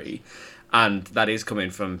story, and that is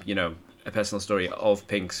coming from, a personal story of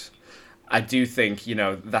Pink's, I do think,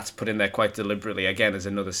 that's put in there quite deliberately, again, as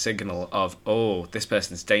another signal of, oh, this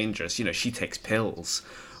person's dangerous. She takes pills,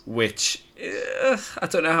 which I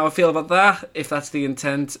don't know how I feel about that, if that's the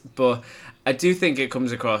intent, but I do think it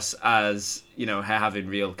comes across as, her having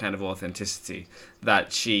real kind of authenticity,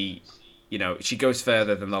 that she goes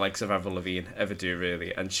further than the likes of Avril Lavigne ever do,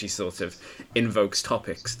 really, and she sort of invokes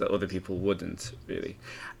topics that other people wouldn't, really.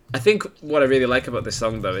 I think what I really like about this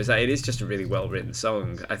song, though, is that it is just a really well-written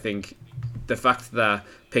song. I think the fact that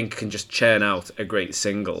Pink can just churn out a great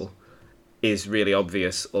single is really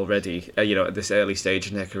obvious already, at this early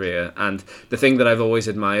stage in her career. And the thing that I've always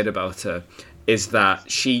admired about her is that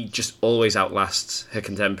she just always outlasts her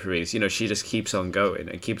contemporaries. She just keeps on going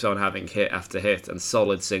and keeps on having hit after hit and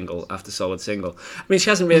solid single after solid single. I mean, she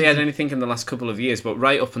hasn't really had anything in the last couple of years, but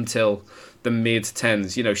right up until the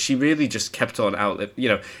mid-10s, she really just kept on out.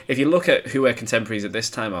 If you look at who her contemporaries at this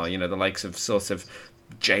time are, the likes of sort of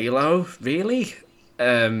J-Lo, really?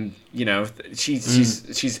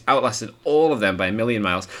 She's outlasted all of them by a million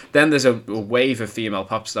miles. Then there's a wave of female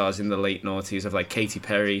pop stars in the late noughties of like Katy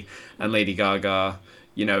Perry and Lady Gaga,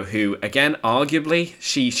 who, again, arguably,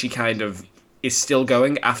 she kind of is still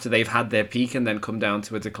going after they've had their peak and then come down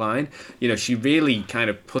to a decline. She really kind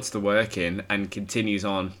of puts the work in and continues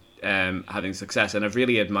on having success. And I've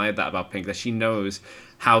really admired that about Pink, that she knows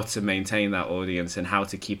how to maintain that audience and how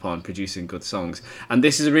to keep on producing good songs. And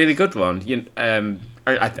this is a really good one.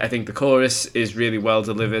 I think the chorus is really well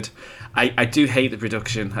delivered. I do hate the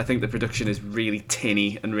production. I think the production is really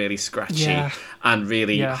tinny and really scratchy and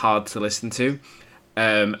really hard to listen to,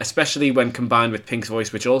 especially when combined with Pink's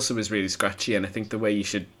voice, which also is really scratchy. And I think the way you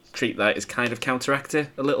should treat that is kind of counteract it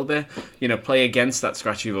a little bit. Play against that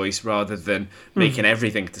scratchy voice rather than making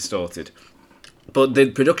everything distorted. But the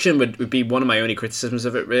production would be one of my only criticisms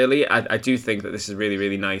of it, really. I do think that this is a really,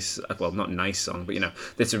 really nice, well, not nice song, but,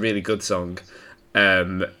 it's a really good song.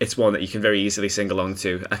 It's one that you can very easily sing along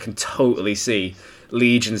to. I can totally see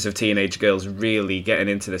legions of teenage girls really getting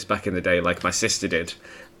into this back in the day, like my sister did.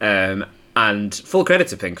 And full credit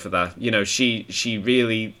to Pink for that. She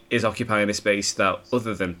really is occupying a space that,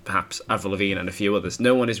 other than perhaps Avril Lavigne and a few others,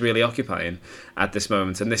 no one is really occupying at this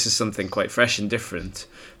moment. And this is something quite fresh and different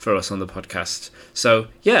for us on the podcast. So,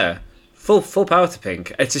 yeah, full power to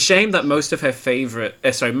Pink. It's a shame that most of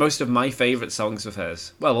my favourite songs of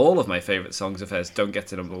hers, well, all of my favourite songs of hers don't get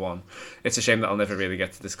to number one. It's a shame that I'll never really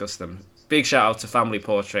get to discuss them. Big shout out to Family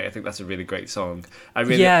Portrait. I think that's a really great song. I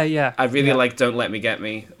really like Don't Let Me Get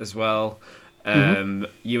Me as well.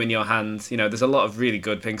 You in Your Hand. There's a lot of really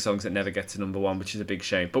good Pink songs that never get to number one, which is a big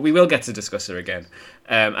shame. But we will get to discuss her again.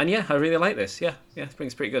 And yeah, I really like this. Yeah,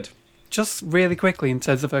 Pink's pretty good. Just really quickly, in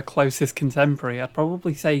terms of her closest contemporary, I'd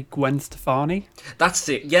probably say Gwen Stefani. That's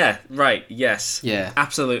it. Yeah, right. Yes. Yeah.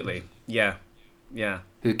 Absolutely. Yeah.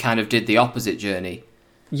 Who kind of did the opposite journey.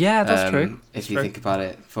 Yeah, that's true. If you think about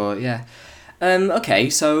it. Okay,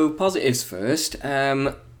 so positives first.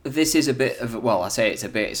 This is a bit of,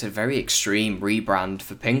 it's a very extreme rebrand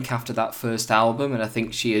for Pink after that first album, and I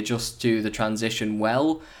think she adjusts to the transition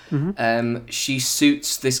well. She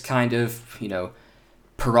suits this kind of,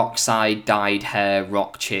 peroxide dyed hair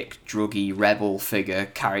rock chick druggy rebel figure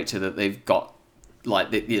character that they've got,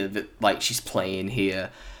 like she's playing here.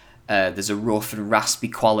 There's a rough and raspy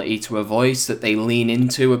quality to her voice that they lean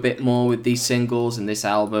into a bit more with these singles and this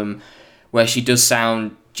album, where she does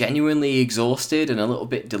sound genuinely exhausted and a little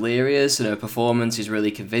bit delirious, and her performance is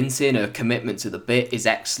really convincing. Her commitment to the bit is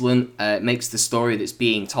excellent. It makes the story that's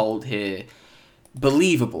being told here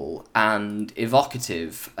believable and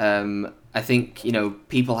evocative. I think,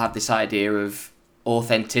 people have this idea of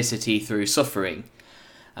authenticity through suffering,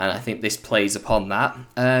 and I think this plays upon that.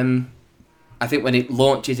 I think when it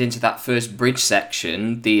launches into that first bridge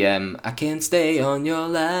section, the I can't stay on your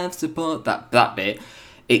life support, that bit,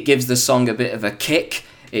 it gives the song a bit of a kick.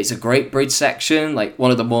 It's a great bridge section, like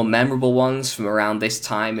one of the more memorable ones from around this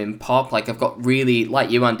time in pop. Like, I've got really, like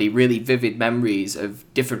you, Andy, really vivid memories of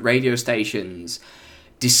different radio stations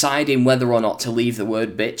deciding whether or not to leave the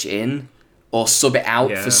word bitch in, or sub it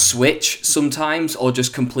out for switch sometimes, or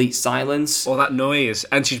just complete silence. Or that noise,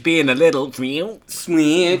 and she's being a little...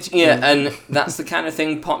 Switch, and that's the kind of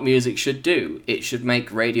thing pop music should do. It should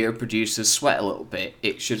make radio producers sweat a little bit.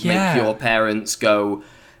 It should make your parents go,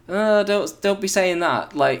 don't be saying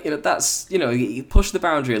that. Like, that's, you push the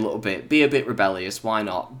boundary a little bit, be a bit rebellious, why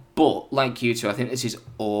not? But, like you two, I think this is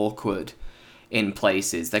awkward in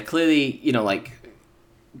places. They're clearly,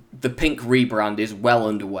 the Pink rebrand is well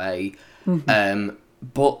underway.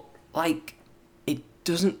 But it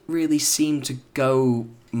doesn't really seem to go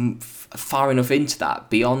far enough into that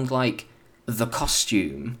beyond the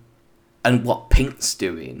costume and what Pink's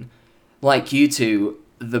doing. Like you two,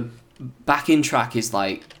 the backing track is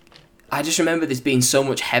I just remember this being so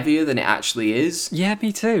much heavier than it actually is. Yeah,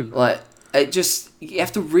 me too. You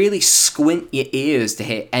have to really squint your ears to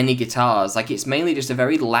hear any guitars. It's mainly just a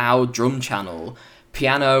very loud drum channel,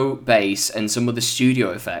 piano, bass, and some of the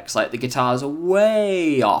studio effects. The guitars are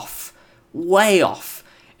way off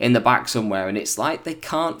in the back somewhere, and it's they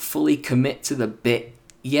can't fully commit to the bit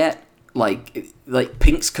yet.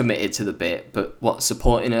 Pink's committed to the bit, but what's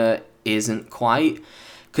supporting her isn't quite.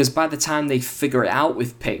 Because by the time they figure it out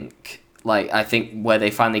with Pink, I think where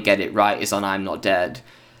they finally get it right is on I'm Not Dead.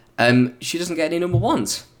 She doesn't get any number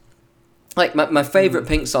ones. My favourite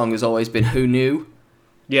Pink song has always been Who Knew.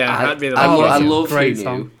 Yeah, I love great Who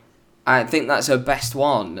song. Knew. I think that's her best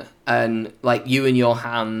one. And You in Your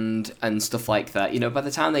Hand and stuff like that. By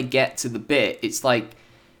the time they get to the bit, it's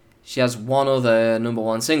she has one other number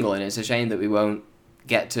one single, and it's a shame that we won't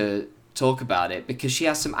get to talk about it, because she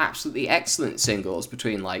has some absolutely excellent singles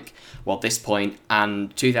between this point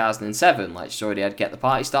and 2007. She already had Get the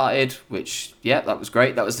Party Started, which that was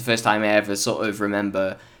great. That was the first time I ever sort of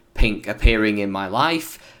remember Pink appearing in my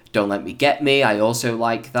life. Don't Let Me Get Me, I also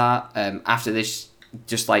like that. After this,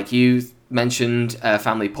 just like you mentioned,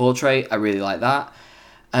 Family Portrait, I really like that.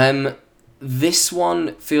 This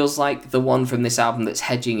one feels like the one from this album that's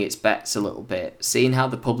hedging its bets a little bit, seeing how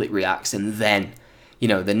the public reacts, and then,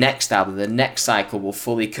 the next album, the next cycle will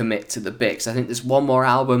fully commit to the bit. 'Cause I think there's one more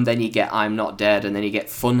album, then you get I'm Not Dead, and then you get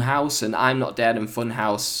Funhouse, and I'm Not Dead and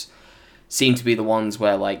Funhouse seem to be the ones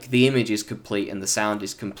where, the image is complete and the sound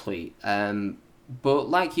is complete. But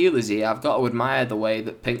like you, Lizzie, I've got to admire the way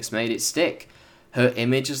that Pink's made it stick. Her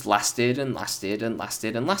image has lasted and lasted and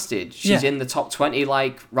lasted and lasted. She's in the top 20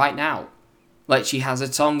 right now. Like, she has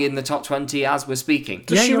a song in the top 20 as we're speaking.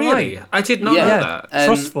 Does Yeah, she you're really? right. I did not know that.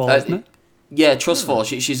 Trustful, isn't it? Yeah, Trustful.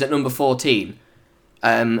 She's at number 14.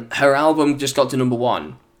 Her album just got to number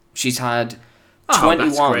 1. She's had 21.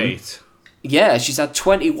 That's great. Yeah, she's had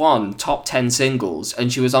 21 top 10 singles,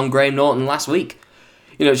 and she was on Graham Norton last week.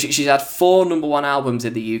 You know, she's had 4 number 1 albums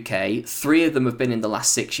in the UK. 3 of them have been in the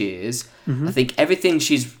last 6 years. Mm-hmm. I think everything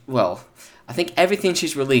she's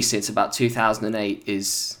released since about 2008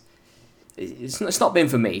 is... It's not been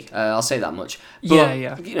for me, I'll say that much.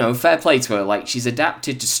 But, you know, fair play to her. Like, she's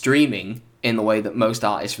adapted to streaming in the way that most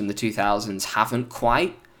artists from the 2000s haven't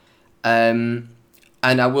quite. And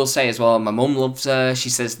I will say as well, my mum loves her. She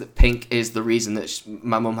says that Pink is the reason that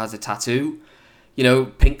my mum has a tattoo. You know,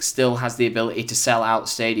 Pink still has the ability to sell out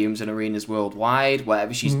stadiums and arenas worldwide.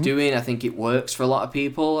 Whatever she's doing, I think it works for a lot of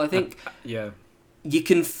people. I think you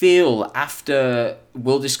can feel after...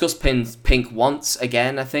 We'll discuss Pink once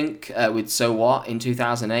again, I think, with So What in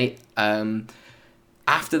 2008.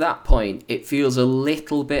 After that point, it feels a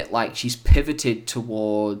little bit like she's pivoted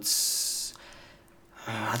towards...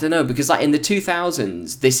 I don't know, because like in the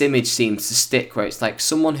 2000s, this image seems to stick where it's like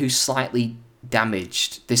someone who's slightly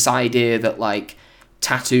damaged. This idea that like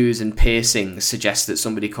tattoos and piercings suggest that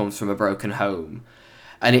somebody comes from a broken home.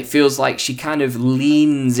 And it feels like she kind of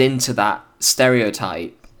leans into that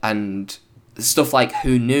stereotype, and stuff like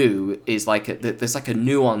Who Knew is like there's like a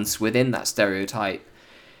nuance within that stereotype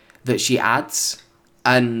that she adds,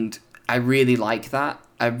 and I really like that.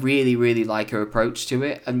 I really, really like her approach to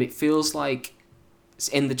it, and it feels like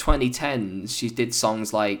in the 2010s she did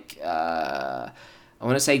songs like I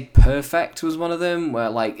want to say Perfect was one of them, where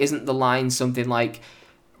like isn't the line something like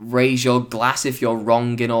raise your glass if you're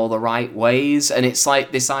wrong in all the right ways? And it's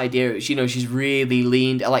like this idea, you know, she's really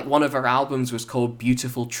leaned, like one of her albums was called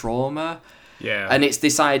Beautiful Trauma, and it's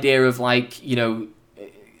this idea of like, you know,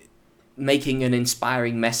 making an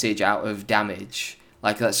inspiring message out of damage.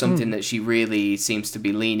 Like that's something that she really seems to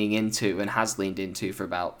be leaning into and has leaned into for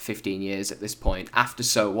about 15 years at this point, after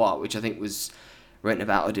So What, which I think was written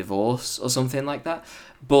about a divorce or something like that.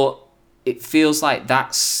 But it feels like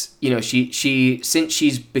that's, you know, she since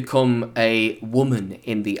she's become a woman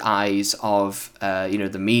in the eyes of, you know,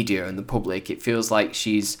 the media and the public, it feels like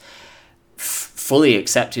she's fully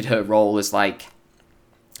accepted her role as like,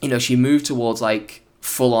 you know, she moved towards like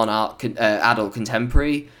full-on adult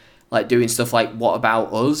contemporary, like doing stuff like What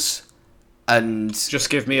About Us and Just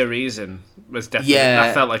Give Me a Reason was definitely,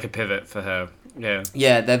 that felt like a pivot for her.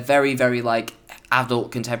 Yeah, they're very, very like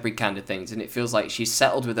adult contemporary kind of things, and it feels like she's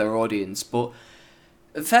settled with her audience. But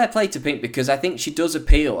fair play to Pink, because I think she does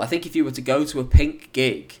appeal. I think if you were to go to a Pink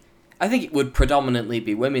gig, I think it would predominantly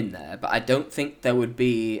be women there, but I don't think there would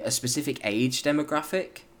be a specific age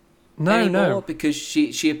demographic anymore, because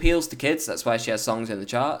she appeals to kids. That's why she has songs in the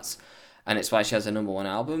charts, and it's why she has a number 1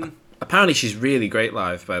 album. Apparently she's really great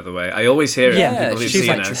live, by the way. I always hear it from people who've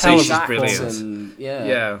seen her say she's brilliant.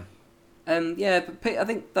 But I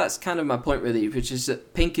think that's kind of my point really, which is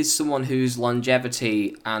that Pink is someone whose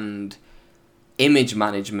longevity and image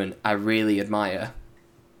management I really admire.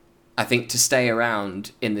 I think to stay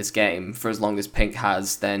around in this game for as long as Pink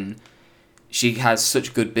has, then she has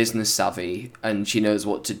such good business savvy, and she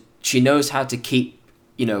knows how to keep,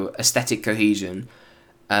 you know, aesthetic cohesion.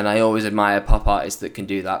 And I always admire pop artists that can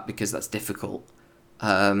do that, because that's difficult.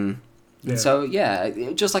 So,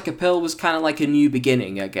 Just Like a Pill was kind of like a new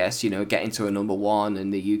beginning, I guess, you know, getting to a number 1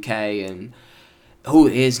 in the UK, and,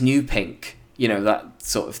 here's new Pink, you know, that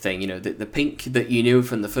sort of thing, you know, the Pink that you knew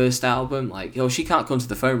from the first album, like, she can't come to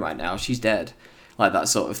the phone right now, she's dead, like that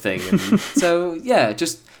sort of thing. And so,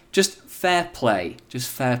 just fair play to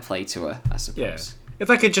her, I suppose. Yeah. If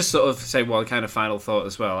I could just sort of say one kind of final thought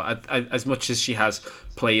as well, I, as much as she has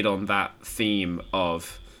played on that theme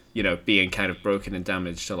of, you know, being kind of broken and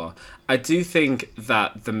damaged a lot, I do think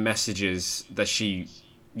that the messages that she,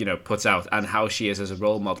 you know, puts out and how she is as a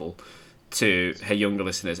role model to her younger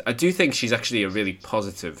listeners, I do think she's actually a really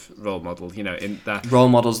positive role model, you know, in that... Role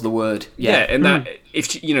model's the word. Yeah, in that, if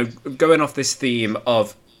she, you know, going off this theme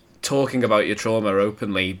of talking about your trauma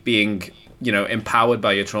openly, being... you know, empowered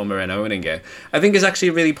by your trauma and owning it, I think is actually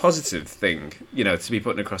a really positive thing, you know, to be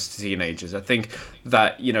putting across to teenagers. I think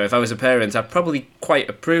that, you know, if I was a parent, I'd probably quite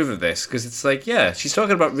approve of this, because it's like, yeah, she's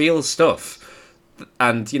talking about real stuff,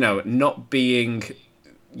 and, you know, not being,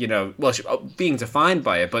 you know, well, being defined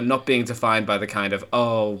by it, but not being defined by the kind of,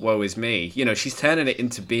 oh, woe is me. You know, she's turning it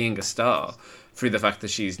into being a star through the fact that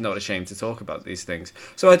she's not ashamed to talk about these things.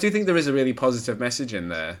 So I do think there is a really positive message in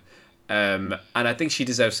there. And I think she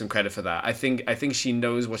deserves some credit for that. I think she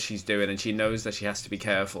knows what she's doing, and she knows that she has to be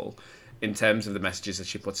careful in terms of the messages that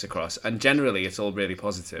she puts across, and generally it's all really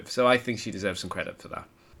positive. So I think she deserves some credit for that.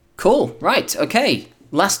 Cool. Right. Okay.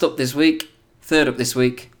 Third up this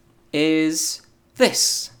week is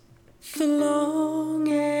this. The long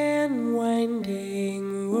and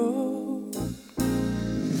winding road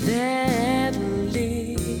that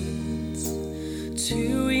leads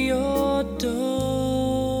to your door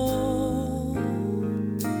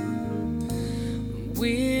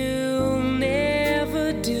will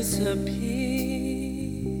never disappear.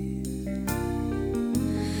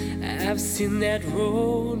 I've seen that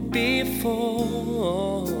road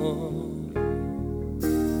before.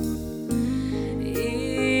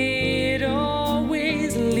 It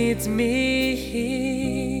always leads me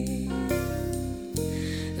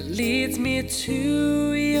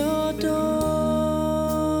to your door.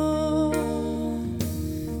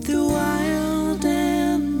 The wild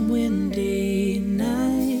and windy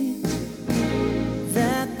night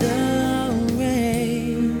that the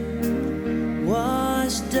rain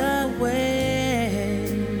washed away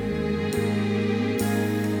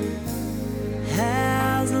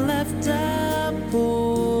has left a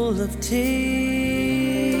pool of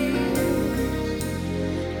tears,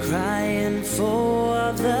 crying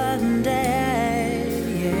for the day.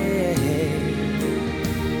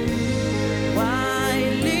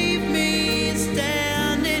 Why leave me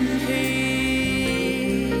standing here?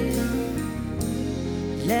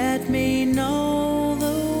 Let me know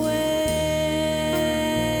the way.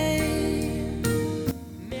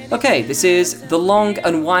 Okay, this is The Long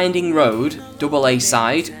and Winding Road, double A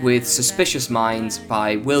side with Suspicious Minds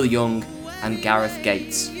by Will Young and Gareth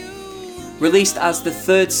Gates. Released as the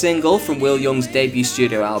third single from Will Young's debut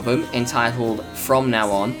studio album entitled From Now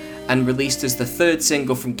On, and released as the third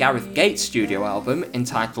single from Gareth Gates' studio album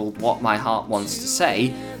entitled What My Heart Wants to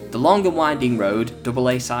Say, The Long and Winding Road, double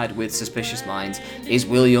A side with Suspicious Minds, is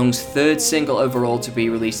Will Young's third single overall to be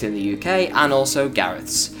released in the UK and also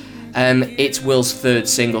Gareth's. It's Will's third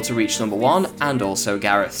single to reach number 1 and also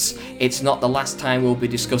Gareth's. It's not the last time we'll be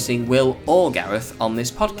discussing Will or Gareth on this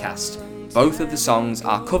podcast. Both of the songs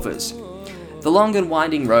are covers. The Long and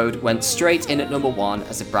Winding Road went straight in at number 1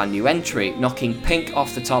 as a brand new entry, knocking Pink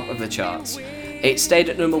off the top of the charts. It stayed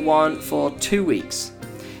at number 1 for 2 weeks.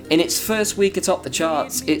 In its first week atop the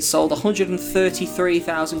charts, it sold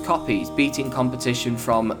 133,000 copies, beating competition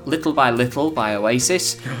from Little by Little by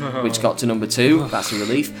Oasis, which got to number 2, that's a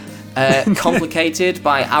relief. Complicated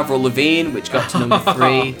by Avril Lavigne, which got to number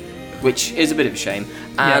 3, which is a bit of a shame.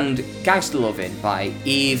 And Gangsta Lovin' by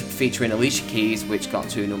Eve featuring Alicia Keys, which got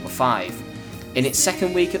to number 5. In its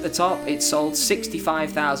second week at the top, it sold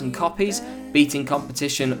 65,000 copies, beating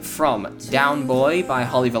competition from Down Boy by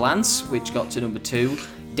Holly Valance, which got to number 2,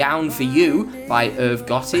 Down For You by Irv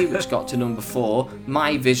Gotti, which got to number 4,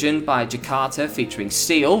 My Vision by Jakarta featuring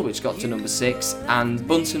Seal, which got to number 6, and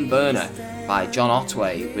Bunsen Burner by John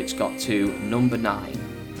Otway, which got to number 9.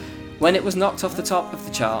 When it was knocked off the top of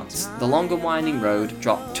the charts, The Long and Winding Road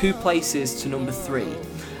dropped 2 places to number 3,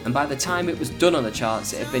 and by the time it was done on the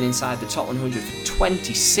charts, it had been inside the top 100 for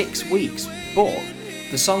 26 weeks, but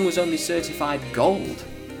the song was only certified gold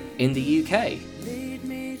in the UK,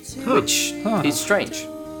 which is strange.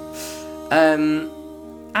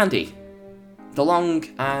 Andy, The Long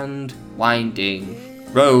and Winding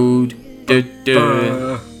Road.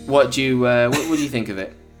 What do you think of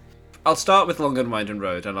it? I'll start with Long and Winding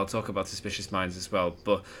Road, and I'll talk about Suspicious Minds as well.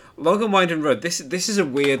 But Long and Winding Road, this is a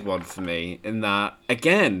weird one for me, in that,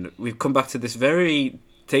 again, we've come back to this very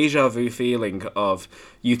deja vu feeling of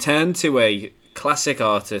you turn to a classic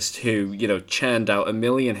artist who, churned out a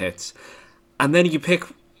million hits, and then you pick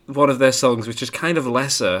one of their songs which is kind of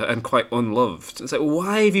lesser and quite unloved. It's like,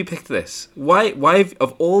 why have you picked this? Why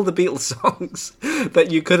of all the Beatles songs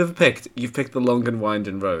that you could have picked, you've picked The Long and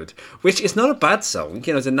Winding Road, which is not a bad song,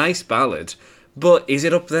 it's a nice ballad, but is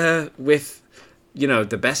it up there with,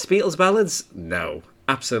 the best Beatles ballads? No,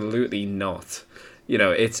 absolutely not.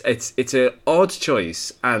 It's an odd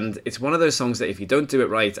choice, and it's one of those songs that if you don't do it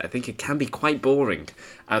right, I think it can be quite boring,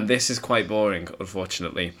 and this is quite boring,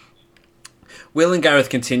 unfortunately. Will and Gareth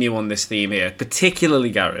continue on this theme here, particularly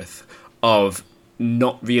Gareth, of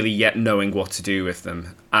not really yet knowing what to do with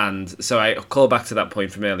them. And so I call back to that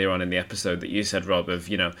point from earlier on in the episode that you said, Rob, of,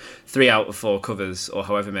 3 out of 4 covers, or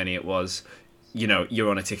however many it was, you're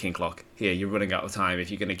on a ticking clock. Here, you're running out of time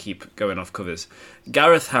if you're going to keep going off covers.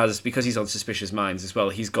 Gareth has, because he's on Suspicious Minds as well,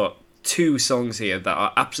 he's got 2 songs here that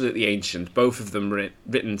are absolutely ancient, both of them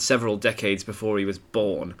written several decades before he was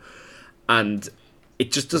born. And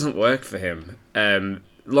it just doesn't work for him.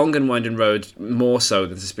 Long and Winding Road more so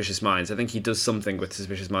than Suspicious Minds. I think he does something with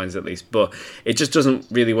Suspicious Minds at least, but it just doesn't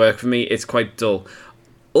really work for me. It's quite dull.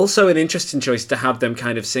 Also, an interesting choice to have them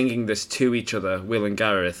kind of singing this to each other, Will and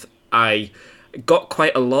Gareth. I got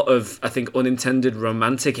quite a lot of, I think, unintended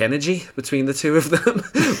romantic energy between the two of them,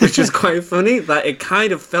 which was quite funny, that it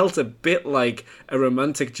kind of felt a bit like a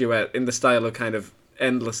romantic duet in the style of kind of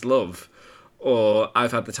Endless Love, or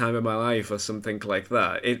I've Had the Time of My Life, or something like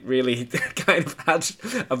that. It really kind of had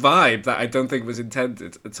a vibe that I don't think was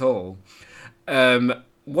intended at all.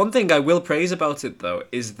 One thing I will praise about it, though,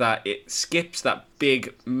 is that it skips that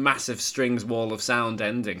big, massive strings wall of sound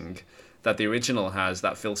ending that the original has,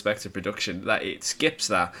 that Phil Spector production, that it skips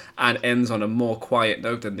that and ends on a more quiet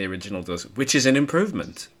note than the original does, which is an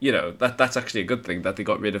improvement. You know, that's actually a good thing, that they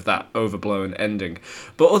got rid of that overblown ending.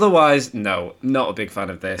 But otherwise, no, not a big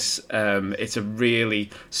fan of this. It's a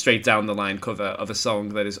really straight down the line cover of a song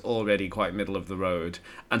that is already quite middle of the road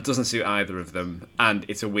and doesn't suit either of them, and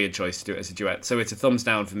it's a weird choice to do it as a duet. So it's a thumbs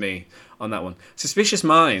down for me on that one. Suspicious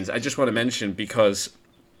Minds, I just want to mention, because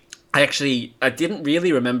I didn't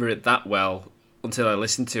really remember it that well until I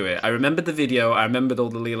listened to it. I remembered the video, I remembered all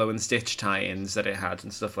the Lilo and Stitch tie-ins that it had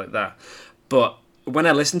and stuff like that. But when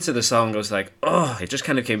I listened to the song, I was like, oh, it just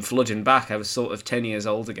kind of came flooding back. I was sort of 10 years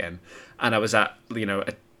old again, and I was at,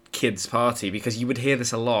 a kids' party, because you would hear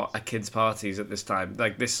this a lot at kids' parties at this time.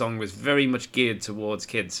 Like, this song was very much geared towards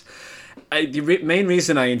kids. The main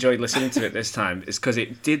reason I enjoyed listening to it this time is because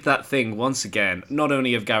it did that thing once again, not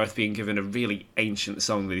only of Gareth being given a really ancient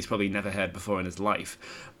song that he's probably never heard before in his life,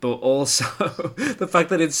 but also the fact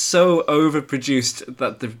that it's so overproduced,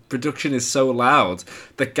 that the production is so loud,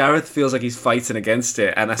 that Gareth feels like he's fighting against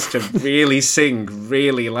it and has to really sing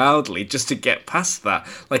really loudly just to get past that,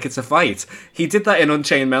 like it's a fight. He did that in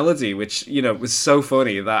Unchained Melody, which, was so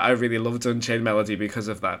funny, that I really loved Unchained Melody because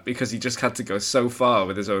of that, because he just had to go so far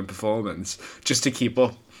with his own performance just to keep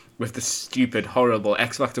up with the stupid, horrible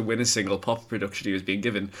X Factor winner single pop production he was being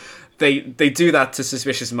given. They do that to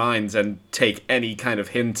Suspicious Minds and take any kind of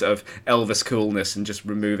hint of Elvis coolness and just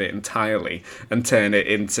remove it entirely and turn it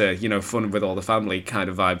into, fun with all the family kind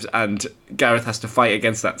of vibes. And Gareth has to fight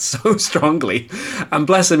against that so strongly. And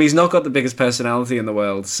bless him, he's not got the biggest personality in the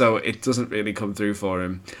world, so it doesn't really come through for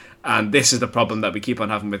him. And this is the problem that we keep on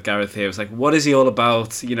having with Gareth here. It's like, what is he all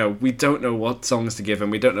about? We don't know what songs to give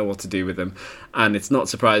him. We don't know what to do with him. And it's not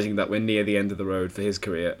surprising that we're near the end of the road for his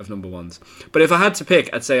career of number ones. But if I had to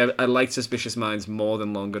pick, I'd say I like Suspicious Minds more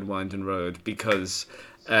than Long and Winding Road, because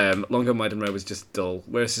Long and Winding Road was just dull,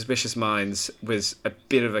 whereas Suspicious Minds was a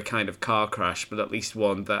bit of a kind of car crash, but at least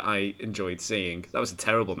one that I enjoyed seeing. That was a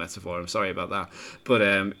terrible metaphor, I'm sorry about that. But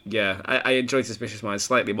I enjoyed Suspicious Minds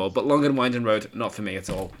slightly more, but Long and Winding Road, not for me at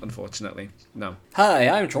all, unfortunately. No. Hi,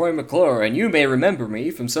 I'm Troy McClure, and you may remember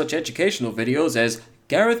me from such educational videos as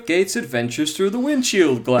Gareth Gates' Adventures Through the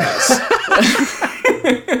Windshield Glass.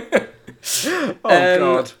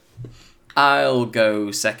 God. I'll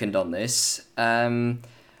go second on this.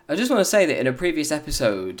 I just want to say that in a previous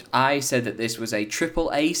episode, I said that this was a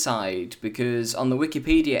triple A side, because on the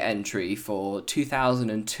Wikipedia entry for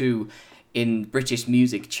 2002 in British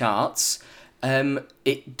music charts,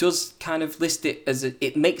 it does kind of list it as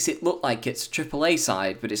it makes it look like it's a triple A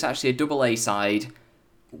side, but it's actually a double A side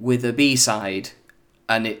with a B side,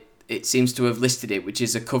 and it seems to have listed it, which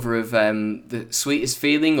is a cover of the Sweetest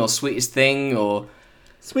Feeling or Sweetest Thing or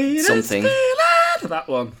Sweetest something. Feeling! That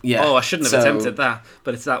one. Yeah. Oh, I shouldn't have attempted that,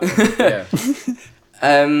 but it's that one.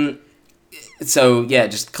 Yeah. So yeah,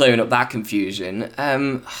 just clearing up that confusion.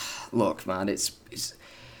 Look, man, it's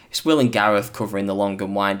Will and Gareth covering The Long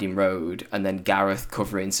and Winding Road, and then Gareth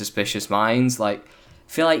covering Suspicious Minds. Like, I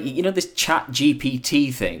feel like, this Chat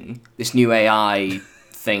GPT thing, this new AI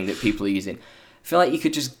thing that people are using. I feel like you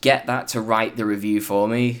could just get that to write the review for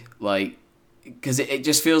me, like, because it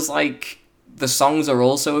just feels like the songs are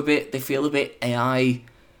also they feel a bit AI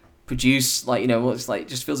produced, like, it's like,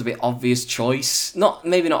 just feels a bit obvious choice.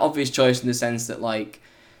 Maybe not obvious choice in the sense that, like,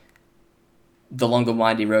 The Long and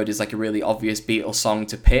Winding Road is like a really obvious Beatles song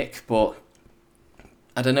to pick, but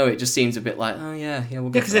I don't know, it just seems a bit like, oh yeah, we'll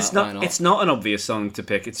go for that, it's not an obvious song to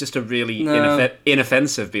pick, it's just a really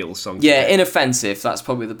inoffensive Beatles song to pick. Inoffensive, that's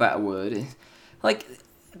probably the better word. Like,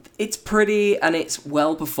 it's pretty and it's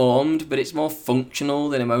well performed, but it's more functional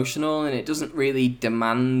than emotional, and it doesn't really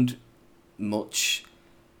demand much.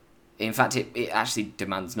 In fact, it actually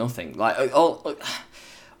demands nothing. Like,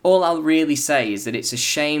 all I'll really say is that it's a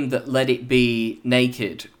shame that Let It Be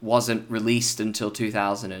Naked wasn't released until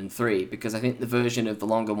 2003, because I think the version of The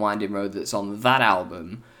Long and Winding Road that's on that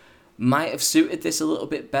album might have suited this a little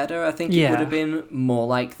bit better. I think it would have been more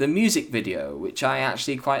like the music video, which I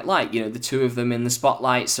actually quite like. The two of them in the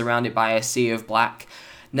spotlight surrounded by a sea of black.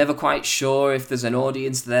 never quite sure if there's an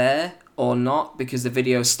audience there or not, because the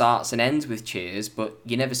video starts and ends with cheers, but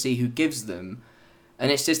you never see who gives them.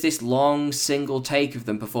 And it's just this long single take of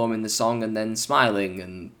them performing the song and then smiling,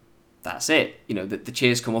 and that's it. You know, the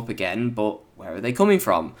cheers come up again, but where are they coming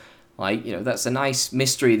from? Like, you know, that's a nice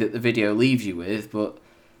mystery that the video leaves you with, but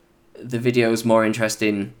the video is more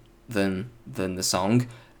interesting than the song.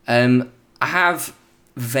 I have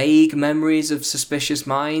vague memories of Suspicious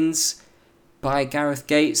Minds by Gareth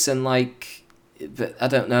Gates, and like, I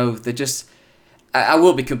don't know, they're just... I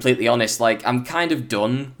will be completely honest, like, I'm kind of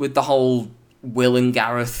done with the whole Will and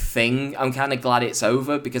Gareth thing. I'm kind of glad it's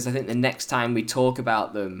over, because I think the next time we talk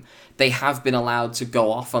about them, they have been allowed to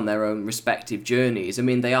go off on their own respective journeys. I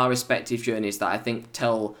mean, they are respective journeys that I think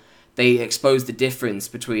they expose the difference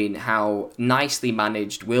between how nicely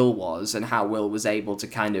managed Will was and how Will was able to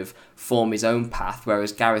kind of form his own path,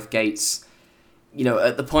 whereas Gareth Gates, you know,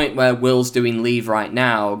 at the point where Will's doing Leave Right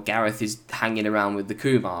Now, Gareth is hanging around with the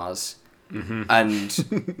Kumars. Mm-hmm.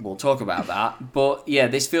 And we'll talk about that. But yeah,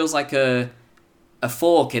 this feels like a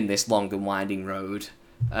fork in this long and winding road,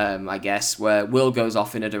 I guess, where Will goes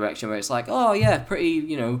off in a direction where it's like, oh yeah, pretty,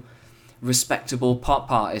 you know, respectable pop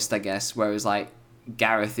artist, I guess, whereas like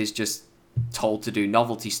Gareth is just told to do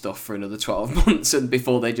novelty stuff for another 12 months, and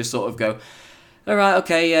before they just sort of go, all right,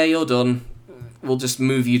 okay, yeah, you're done, we'll just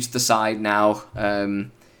move you to the side now.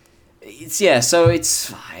 So it's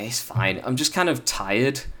fine. I'm just kind of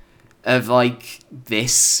tired of like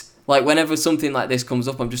this. Like, whenever something like this comes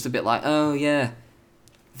up, I'm just a bit like, oh yeah,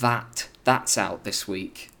 that's out this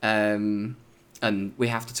week, and we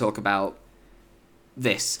have to talk about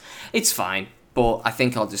this. It's fine, but I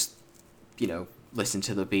think I'll just, you know, listen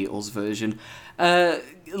to the Beatles version.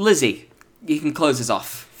 Lizzie, you can close us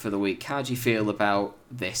off for the week. How do you feel about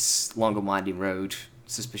this long and winding road,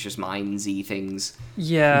 Suspicious Minds-y things?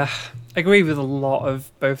 Yeah, I agree with a lot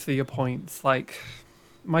of both of your points. Like,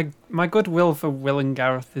 my goodwill for Will and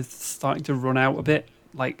Gareth is starting to run out a bit.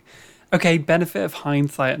 Like, okay, benefit of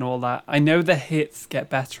hindsight and all that. I know the hits get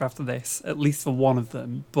better after this, at least for one of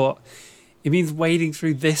them, but it means wading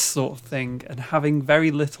through this sort of thing and having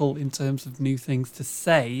very little in terms of new things to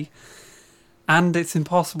say. And it's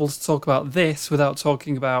impossible to talk about this without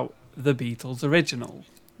talking about the Beatles original.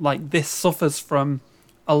 Like, this suffers from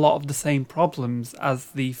a lot of the same problems as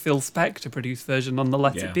the Phil Spector produced version on the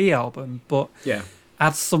Let It Be album, but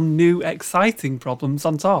adds some new exciting problems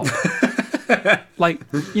on top. Like,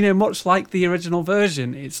 you know, much like the original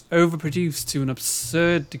version, it's overproduced to an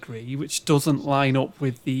absurd degree, which doesn't line up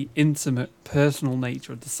with the intimate, personal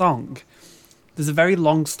nature of the song. There's a very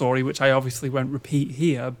long story, which I obviously won't repeat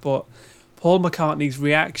here, but Paul McCartney's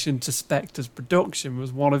reaction to Spector's production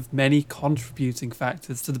was one of many contributing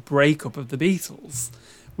factors to the breakup of the Beatles.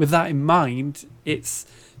 With that in mind, it's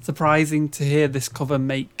surprising to hear this cover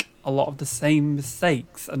make a lot of the same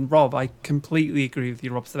mistakes. And Rob, I completely agree with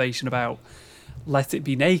your observation about Let It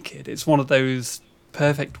Be Naked. It's one of those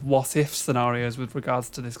perfect what-if scenarios with regards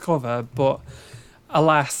to this cover, but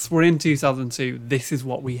alas, we're in 2002, this is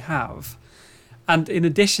what we have. And in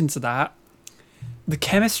addition to that, the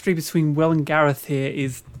chemistry between Will and Gareth here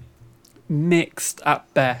is mixed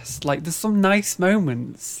at best. Like, there's some nice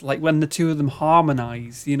moments, like when the two of them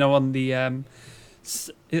harmonise, you know, on the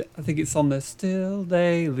I think it's on the Still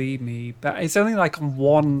They Lead Me Back. It's only like on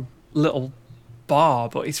one little bar,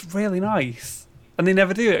 but it's really nice, and they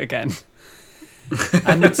never do it again.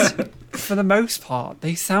 And it's, for the most part,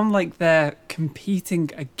 they sound like they're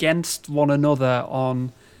competing against one another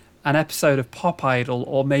on an episode of Pop Idol,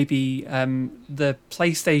 or maybe the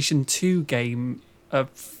PlayStation 2 game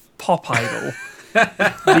of Pop Idol.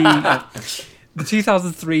 The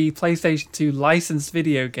 2003 PlayStation 2 licensed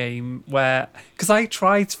video game where... Because I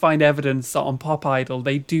tried to find evidence that on Pop Idol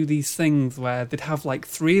they do these things where they'd have like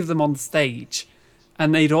 3 of them on stage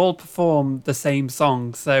and they'd all perform the same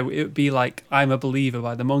song. So it would be like I'm a Believer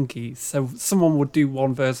by the Monkees. So someone would do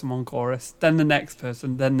one verse and one chorus, then the next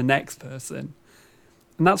person, then the next person.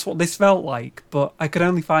 And that's what this felt like. But I could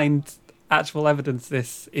only find actual evidence of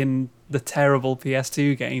this in the terrible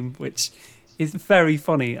PS2 game, which is very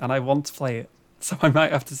funny and I want to play it. So I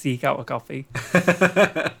might have to seek out a copy.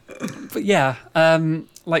 But yeah,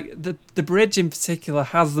 like the bridge in particular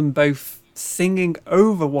has them both singing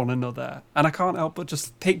over one another, and I can't help but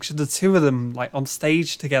just picture the two of them like on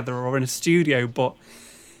stage together or in a studio, but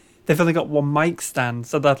they've only got one mic stand,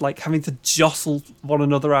 so they're like having to jostle one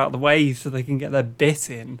another out of the way so they can get their bit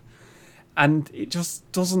in, and it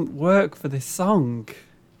just doesn't work for this song.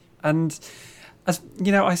 And as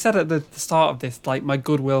you know, I said at the start of this, like, my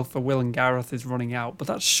goodwill for Will and Gareth is running out, but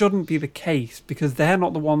that shouldn't be the case because they're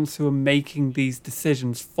not the ones who are making these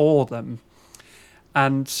decisions for them.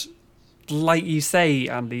 And like you say,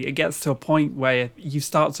 Andy, it gets to a point where you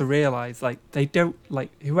start to realise, like, they don't, like,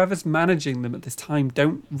 whoever's managing them at this time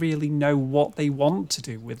don't really know what they want to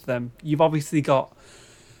do with them. You've obviously got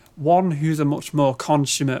one who's a much more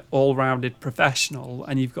consummate, all-rounded professional,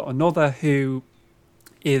 and you've got another who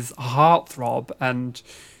is a heartthrob and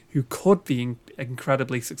who could be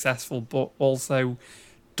incredibly successful, but also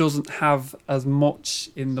doesn't have as much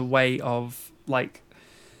in the way of, like,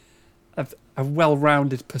 a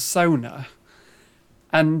well-rounded persona.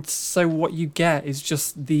 And so what you get is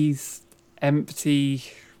just these empty,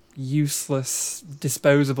 useless,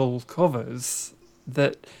 disposable covers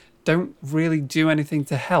that don't really do anything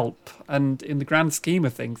to help, and in the grand scheme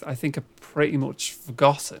of things, I think are pretty much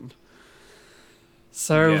forgotten.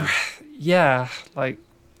 So, yeah, like,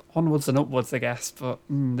 onwards and upwards, I guess, but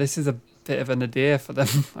this is a bit of a nadir for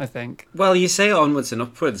them, I think. Well, you say onwards and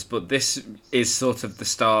upwards, but this is sort of the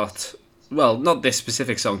start. Well, not this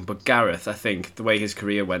specific song, but Gareth, I think, the way his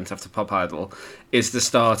career went after Pop Idol, is the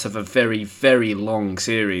start of a very, very long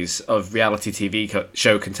series of reality TV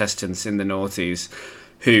show contestants in the noughties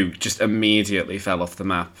who just immediately fell off the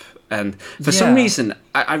map. And for some reason,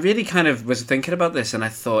 I really kind of was thinking about this, and I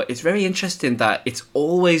thought it's very interesting that it's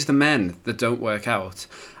always the men that don't work out,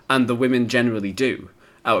 and the women generally do,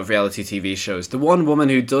 out of reality TV shows. The one woman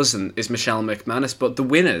who doesn't is Michelle McManus, but the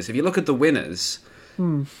winners, if you look at the winners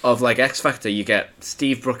of, like, X Factor, you get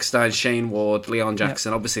Steve Brookstein, Shane Ward, Leon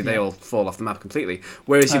Jackson. Obviously, they all fall off the map completely.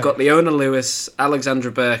 Whereas you've got Leona Lewis,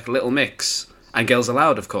 Alexandra Burke, Little Mix, and Girls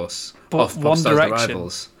Aloud, of course, off Pop Stars The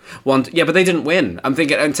Rivals. Yeah, but they didn't win. I'm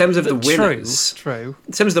thinking, in terms of the winners... True.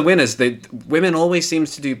 In terms of the winners, women always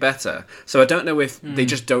seems to do better. So I don't know if they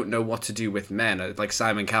just don't know what to do with men. Like,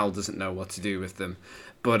 Simon Cowell doesn't know what to do with them.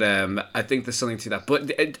 But I think there's something to that.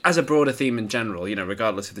 But as a broader theme in general, you know,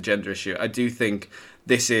 regardless of the gender issue, I do think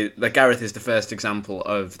Gareth is the first example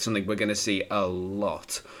of something we're going to see a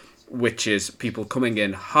lot, which is people coming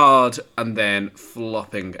in hard and then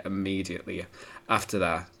flopping immediately after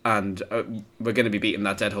that. And we're going to be beating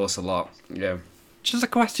that dead horse a lot. Yeah. Just a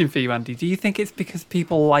question for you, Andy. Do you think it's because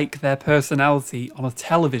people like their personality on a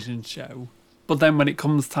television show, but then when it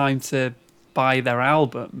comes time to buy their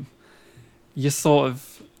album, you're sort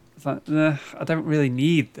of like, I don't really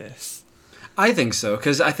need this? I think so,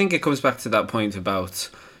 because I think it comes back to that point about,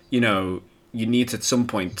 you know, you need at some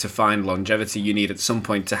point to find longevity. You need at some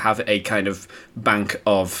point to have a kind of bank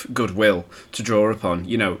of goodwill to draw upon.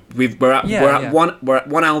 You know, we're at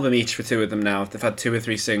one album each for two of them now. They've had 2 or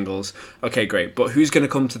 3 singles. Okay, great. But who's going to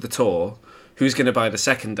come to the tour? Who's going to buy the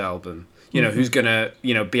second album? You know, who's going to,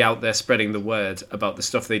 you know, be out there spreading the word about the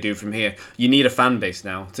stuff they do from here? You need a fan base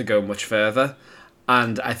now to go much further.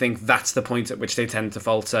 And I think that's the point at which they tend to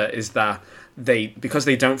falter, is that because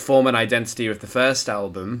they don't form an identity with the first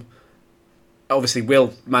album. Obviously,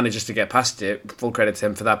 Will manages to get past it, full credit to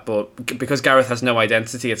him for that, but because Gareth has no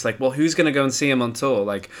identity, it's like, well, who's going to go and see him on tour?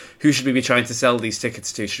 Like, who should we be trying to sell these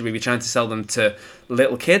tickets to? Should we be trying to sell them to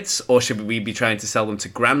little kids, or should we be trying to sell them to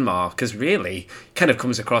grandma? Because really, he kind of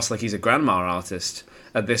comes across like he's a grandma artist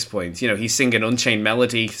at this point. You know, he's singing Unchained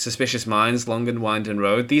Melody, Suspicious Minds, Long and Winding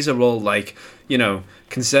Road. These are all, like, you know,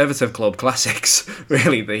 conservative club classics,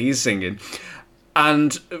 really, that he's singing.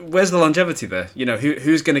 And where's the longevity there? You know,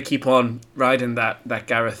 who's going to keep on riding that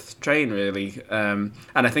Gareth train, really? And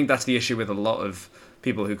I think that's the issue with a lot of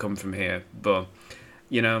people who come from here. But,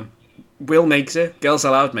 you know, Will makes it, Girls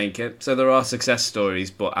Aloud make it, so there are success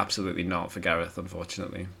stories, but absolutely not for Gareth,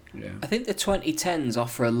 unfortunately. Yeah. I think the 2010s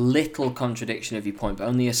offer a little contradiction of your point, but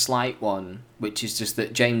only a slight one, which is just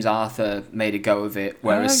that James Arthur made a go of it,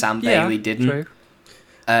 whereas Sam Bailey didn't. True.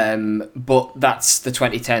 But that's the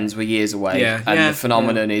 2010s were years away, and the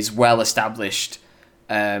phenomenon is well established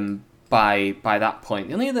by that point.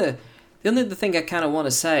 The only other thing I kind of want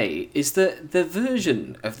to say is that the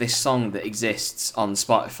version of this song that exists on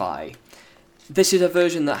Spotify, this is a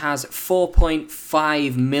version that has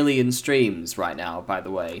 4.5 million streams right now, by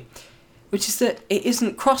the way, which is that it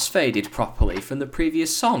isn't crossfaded properly from the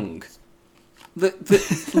previous song.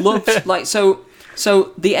 That loved like so.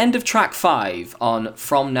 So the end of track 5 on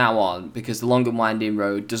From Now On, because the Long and Winding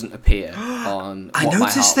Road doesn't appear on What My Heart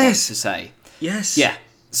Wants to Say. Yes. Yeah.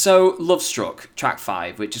 So Love Struck, track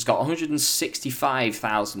 5, which has got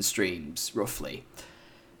 165,000 streams, roughly.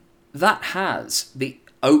 That has the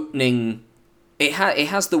opening... It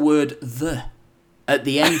has the word "the" at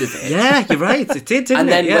the end of it. Yeah, you're right. It did, didn't it? And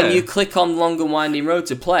then when you click on Long and Winding Road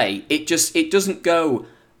to play, it doesn't go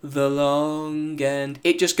the long end.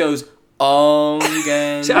 It just goes... See,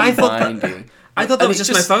 I thought that was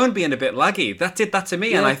just my phone being a bit laggy. That did that to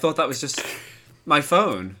me, and I thought that was just my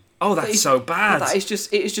phone. Oh, that's so bad. That is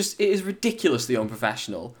just, it is ridiculously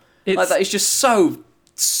unprofessional. It's- Like, that is just so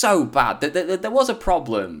bad. There was a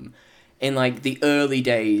problem in, like, the early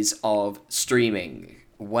days of streaming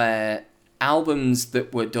where albums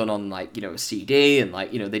that were done on, like, you know, a CD and,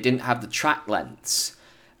 like, you know, they didn't have the track lengths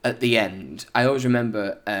at the end. I always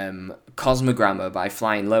remember Cosmogrammer by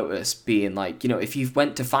Flying Lotus being like, you know, if you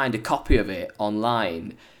went to find a copy of it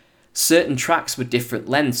online, certain tracks were different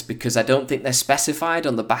lengths because I don't think they're specified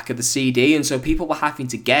on the back of the CD, and so people were having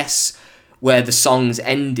to guess where the songs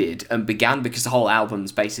ended and began because the whole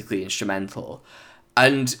album's basically instrumental.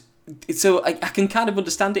 And so I can kind of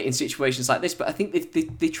understand it in situations like this, but I think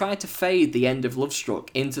they tried to fade the end of Love Struck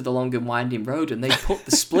into The Long and Winding Road, and they put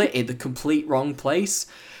the split in the complete wrong place.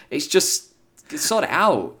 It's just, sort it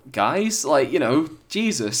out, guys. Like, you know,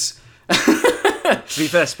 Jesus. To be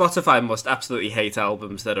fair, Spotify must absolutely hate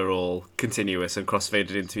albums that are all continuous and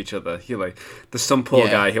crossfaded into each other. You're like, there's some poor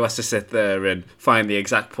guy who has to sit there and find the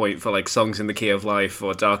exact point for, like, Songs in the Key of Life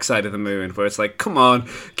or Dark Side of the Moon, where it's like, come on,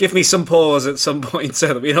 give me some pause at some point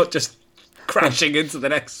so that we're not just crashing into the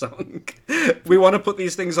next song. We want to put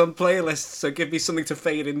these things on playlists, so give me something to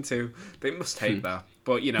fade into. They must hate that.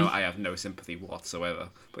 But, you know, I have no sympathy whatsoever.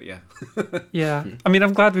 But yeah. Yeah. I mean,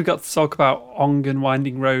 I'm glad we got to talk about Ong and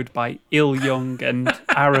Winding Road by Il Young and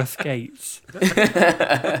Gareth Gates.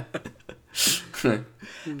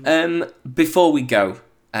 Before we go,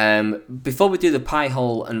 before we do the Pie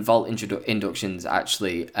Hole and Vault inductions,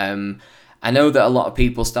 actually, I know that a lot of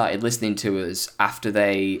people started listening to us after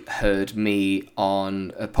they heard me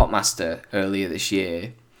on Popmaster earlier this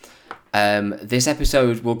year. This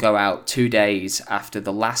episode will go out 2 days after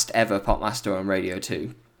the last ever Popmaster on Radio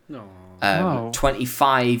 2. Wow.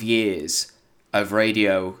 25 years of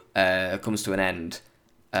radio comes to an end.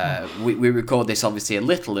 We record this obviously a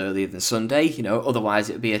little earlier than Sunday, you know, otherwise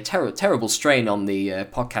it would be a terrible strain on the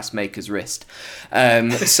podcast maker's wrist.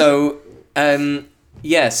 So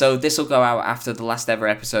this will go out after the last ever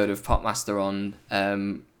episode of Popmaster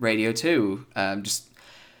on Radio 2. Just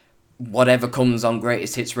whatever comes on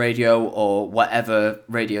Greatest Hits Radio or whatever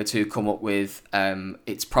Radio 2 come up with,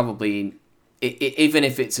 it's probably... even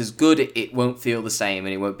if it's as good, it won't feel the same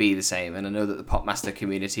and it won't be the same. And I know that the Popmaster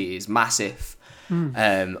community is massive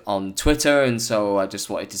on Twitter, and so I just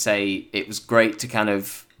wanted to say it was great to kind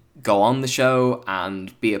of go on the show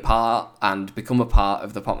and be a part and become a part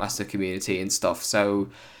of the Popmaster community and stuff. So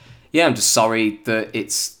yeah, I'm just sorry that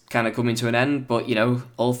it's kind of coming to an end, but you know,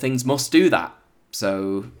 all things must do that.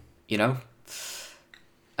 So, you know,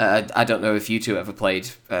 I don't know if you two ever played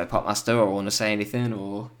Popmaster or want to say anything,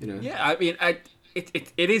 or, you know. Yeah, I mean,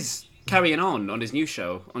 it is carrying on his new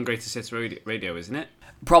show on Greatest Hits Radio, isn't it?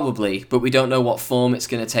 Probably, but we don't know what form it's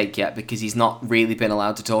going to take yet because he's not really been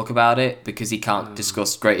allowed to talk about it because he can't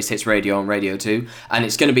discuss Greatest Hits Radio on Radio 2, and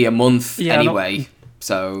it's going to be a month anyway,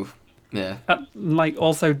 so... Yeah. Like,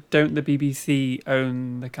 also, don't the BBC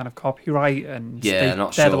own the kind of copyright? And they're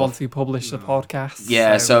the ones who publish the podcast.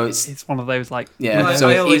 Yeah, so it's one of those, like... Yeah, well,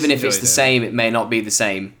 so even if it's the same, it may not be the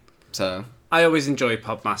same. So I always enjoy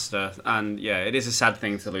Popmaster, and yeah, it is a sad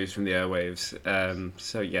thing to lose from the airwaves.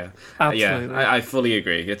 So yeah, absolutely. I fully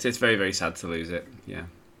agree. It's very, very sad to lose it. Yeah.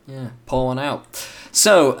 Yeah, pour one out.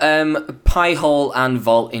 So, Pie Hole and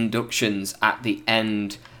Vault inductions at the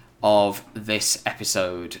end of this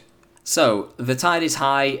episode. So, The Tide is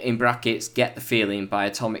High, in brackets, Get the Feeling by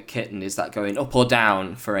Atomic Kitten. Is that going up or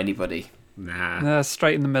down for anybody? Nah.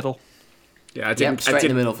 Straight in the middle. Yeah, I in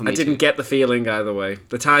the middle for me I didn't too. get the feeling either way.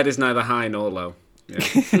 The tide is neither high nor low.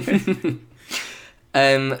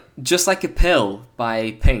 Yeah. Just Like a Pill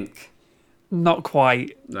by Pink. Not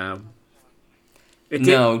quite. No. It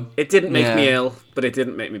didn't make me ill, but it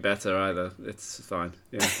didn't make me better either. It's fine.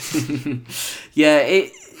 Yeah. Yeah,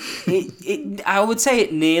 it I would say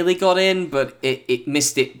it nearly got in, but it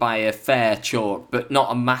missed it by a fair chalk, but not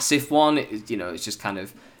a massive one. It's just kind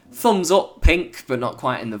of thumbs up Pink, but not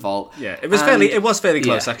quite in the vault. Yeah, it was fairly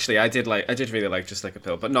close actually. I did really like Just Like a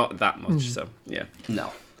Pill, but not that much. So yeah.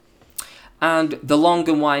 No. And The Long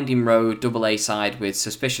and Winding Road double A side with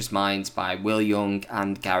Suspicious Minds by Will Young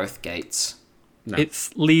and Gareth Gates. No. It's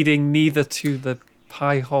leading neither to the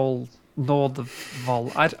pie hole nor the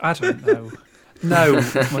vault. I don't know. No,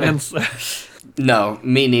 my answer. No,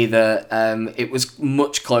 me neither. It was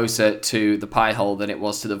much closer to the pie hole than it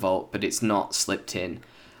was to the vault, but it's not slipped in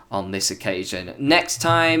on this occasion. Next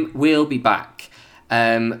time, we'll be back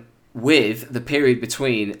with the period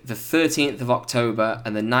between the 13th of October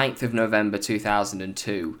and the 9th of November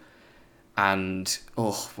 2002. And,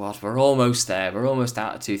 we're almost there. We're almost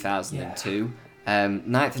out of 2002.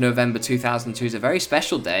 9th of November 2002 is a very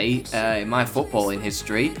special day in my footballing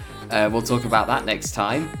history. We'll talk about that next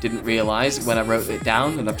time. Didn't realise when I wrote it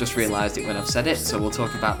down, and I've just realised it when I've said it, so we'll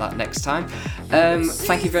talk about that next time.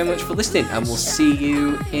 Thank you very much for listening, and we'll see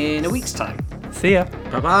you in a week's time. See ya.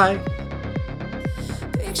 Bye-bye.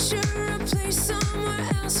 Picture a place somewhere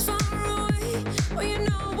else far away, where you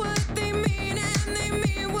know what they mean and they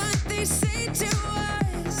mean what they say to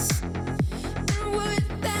us. And would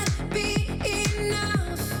that be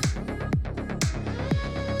enough?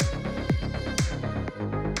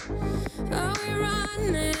 Are we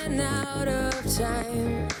running out of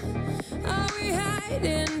time? Are we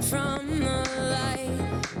hiding from the light?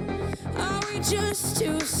 Are we just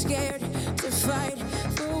too scared to fight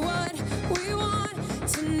for what we want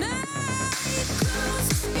tonight?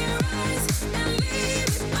 Close your eyes and leave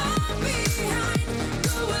it all behind.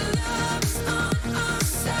 Go where love's on our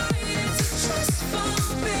side. It's a trust fall,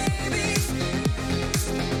 baby.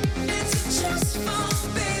 It's a trust fall,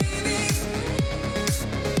 baby.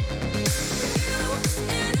 You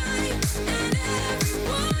and I and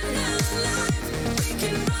everyone alive, we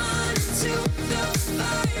can run into the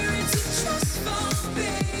fire.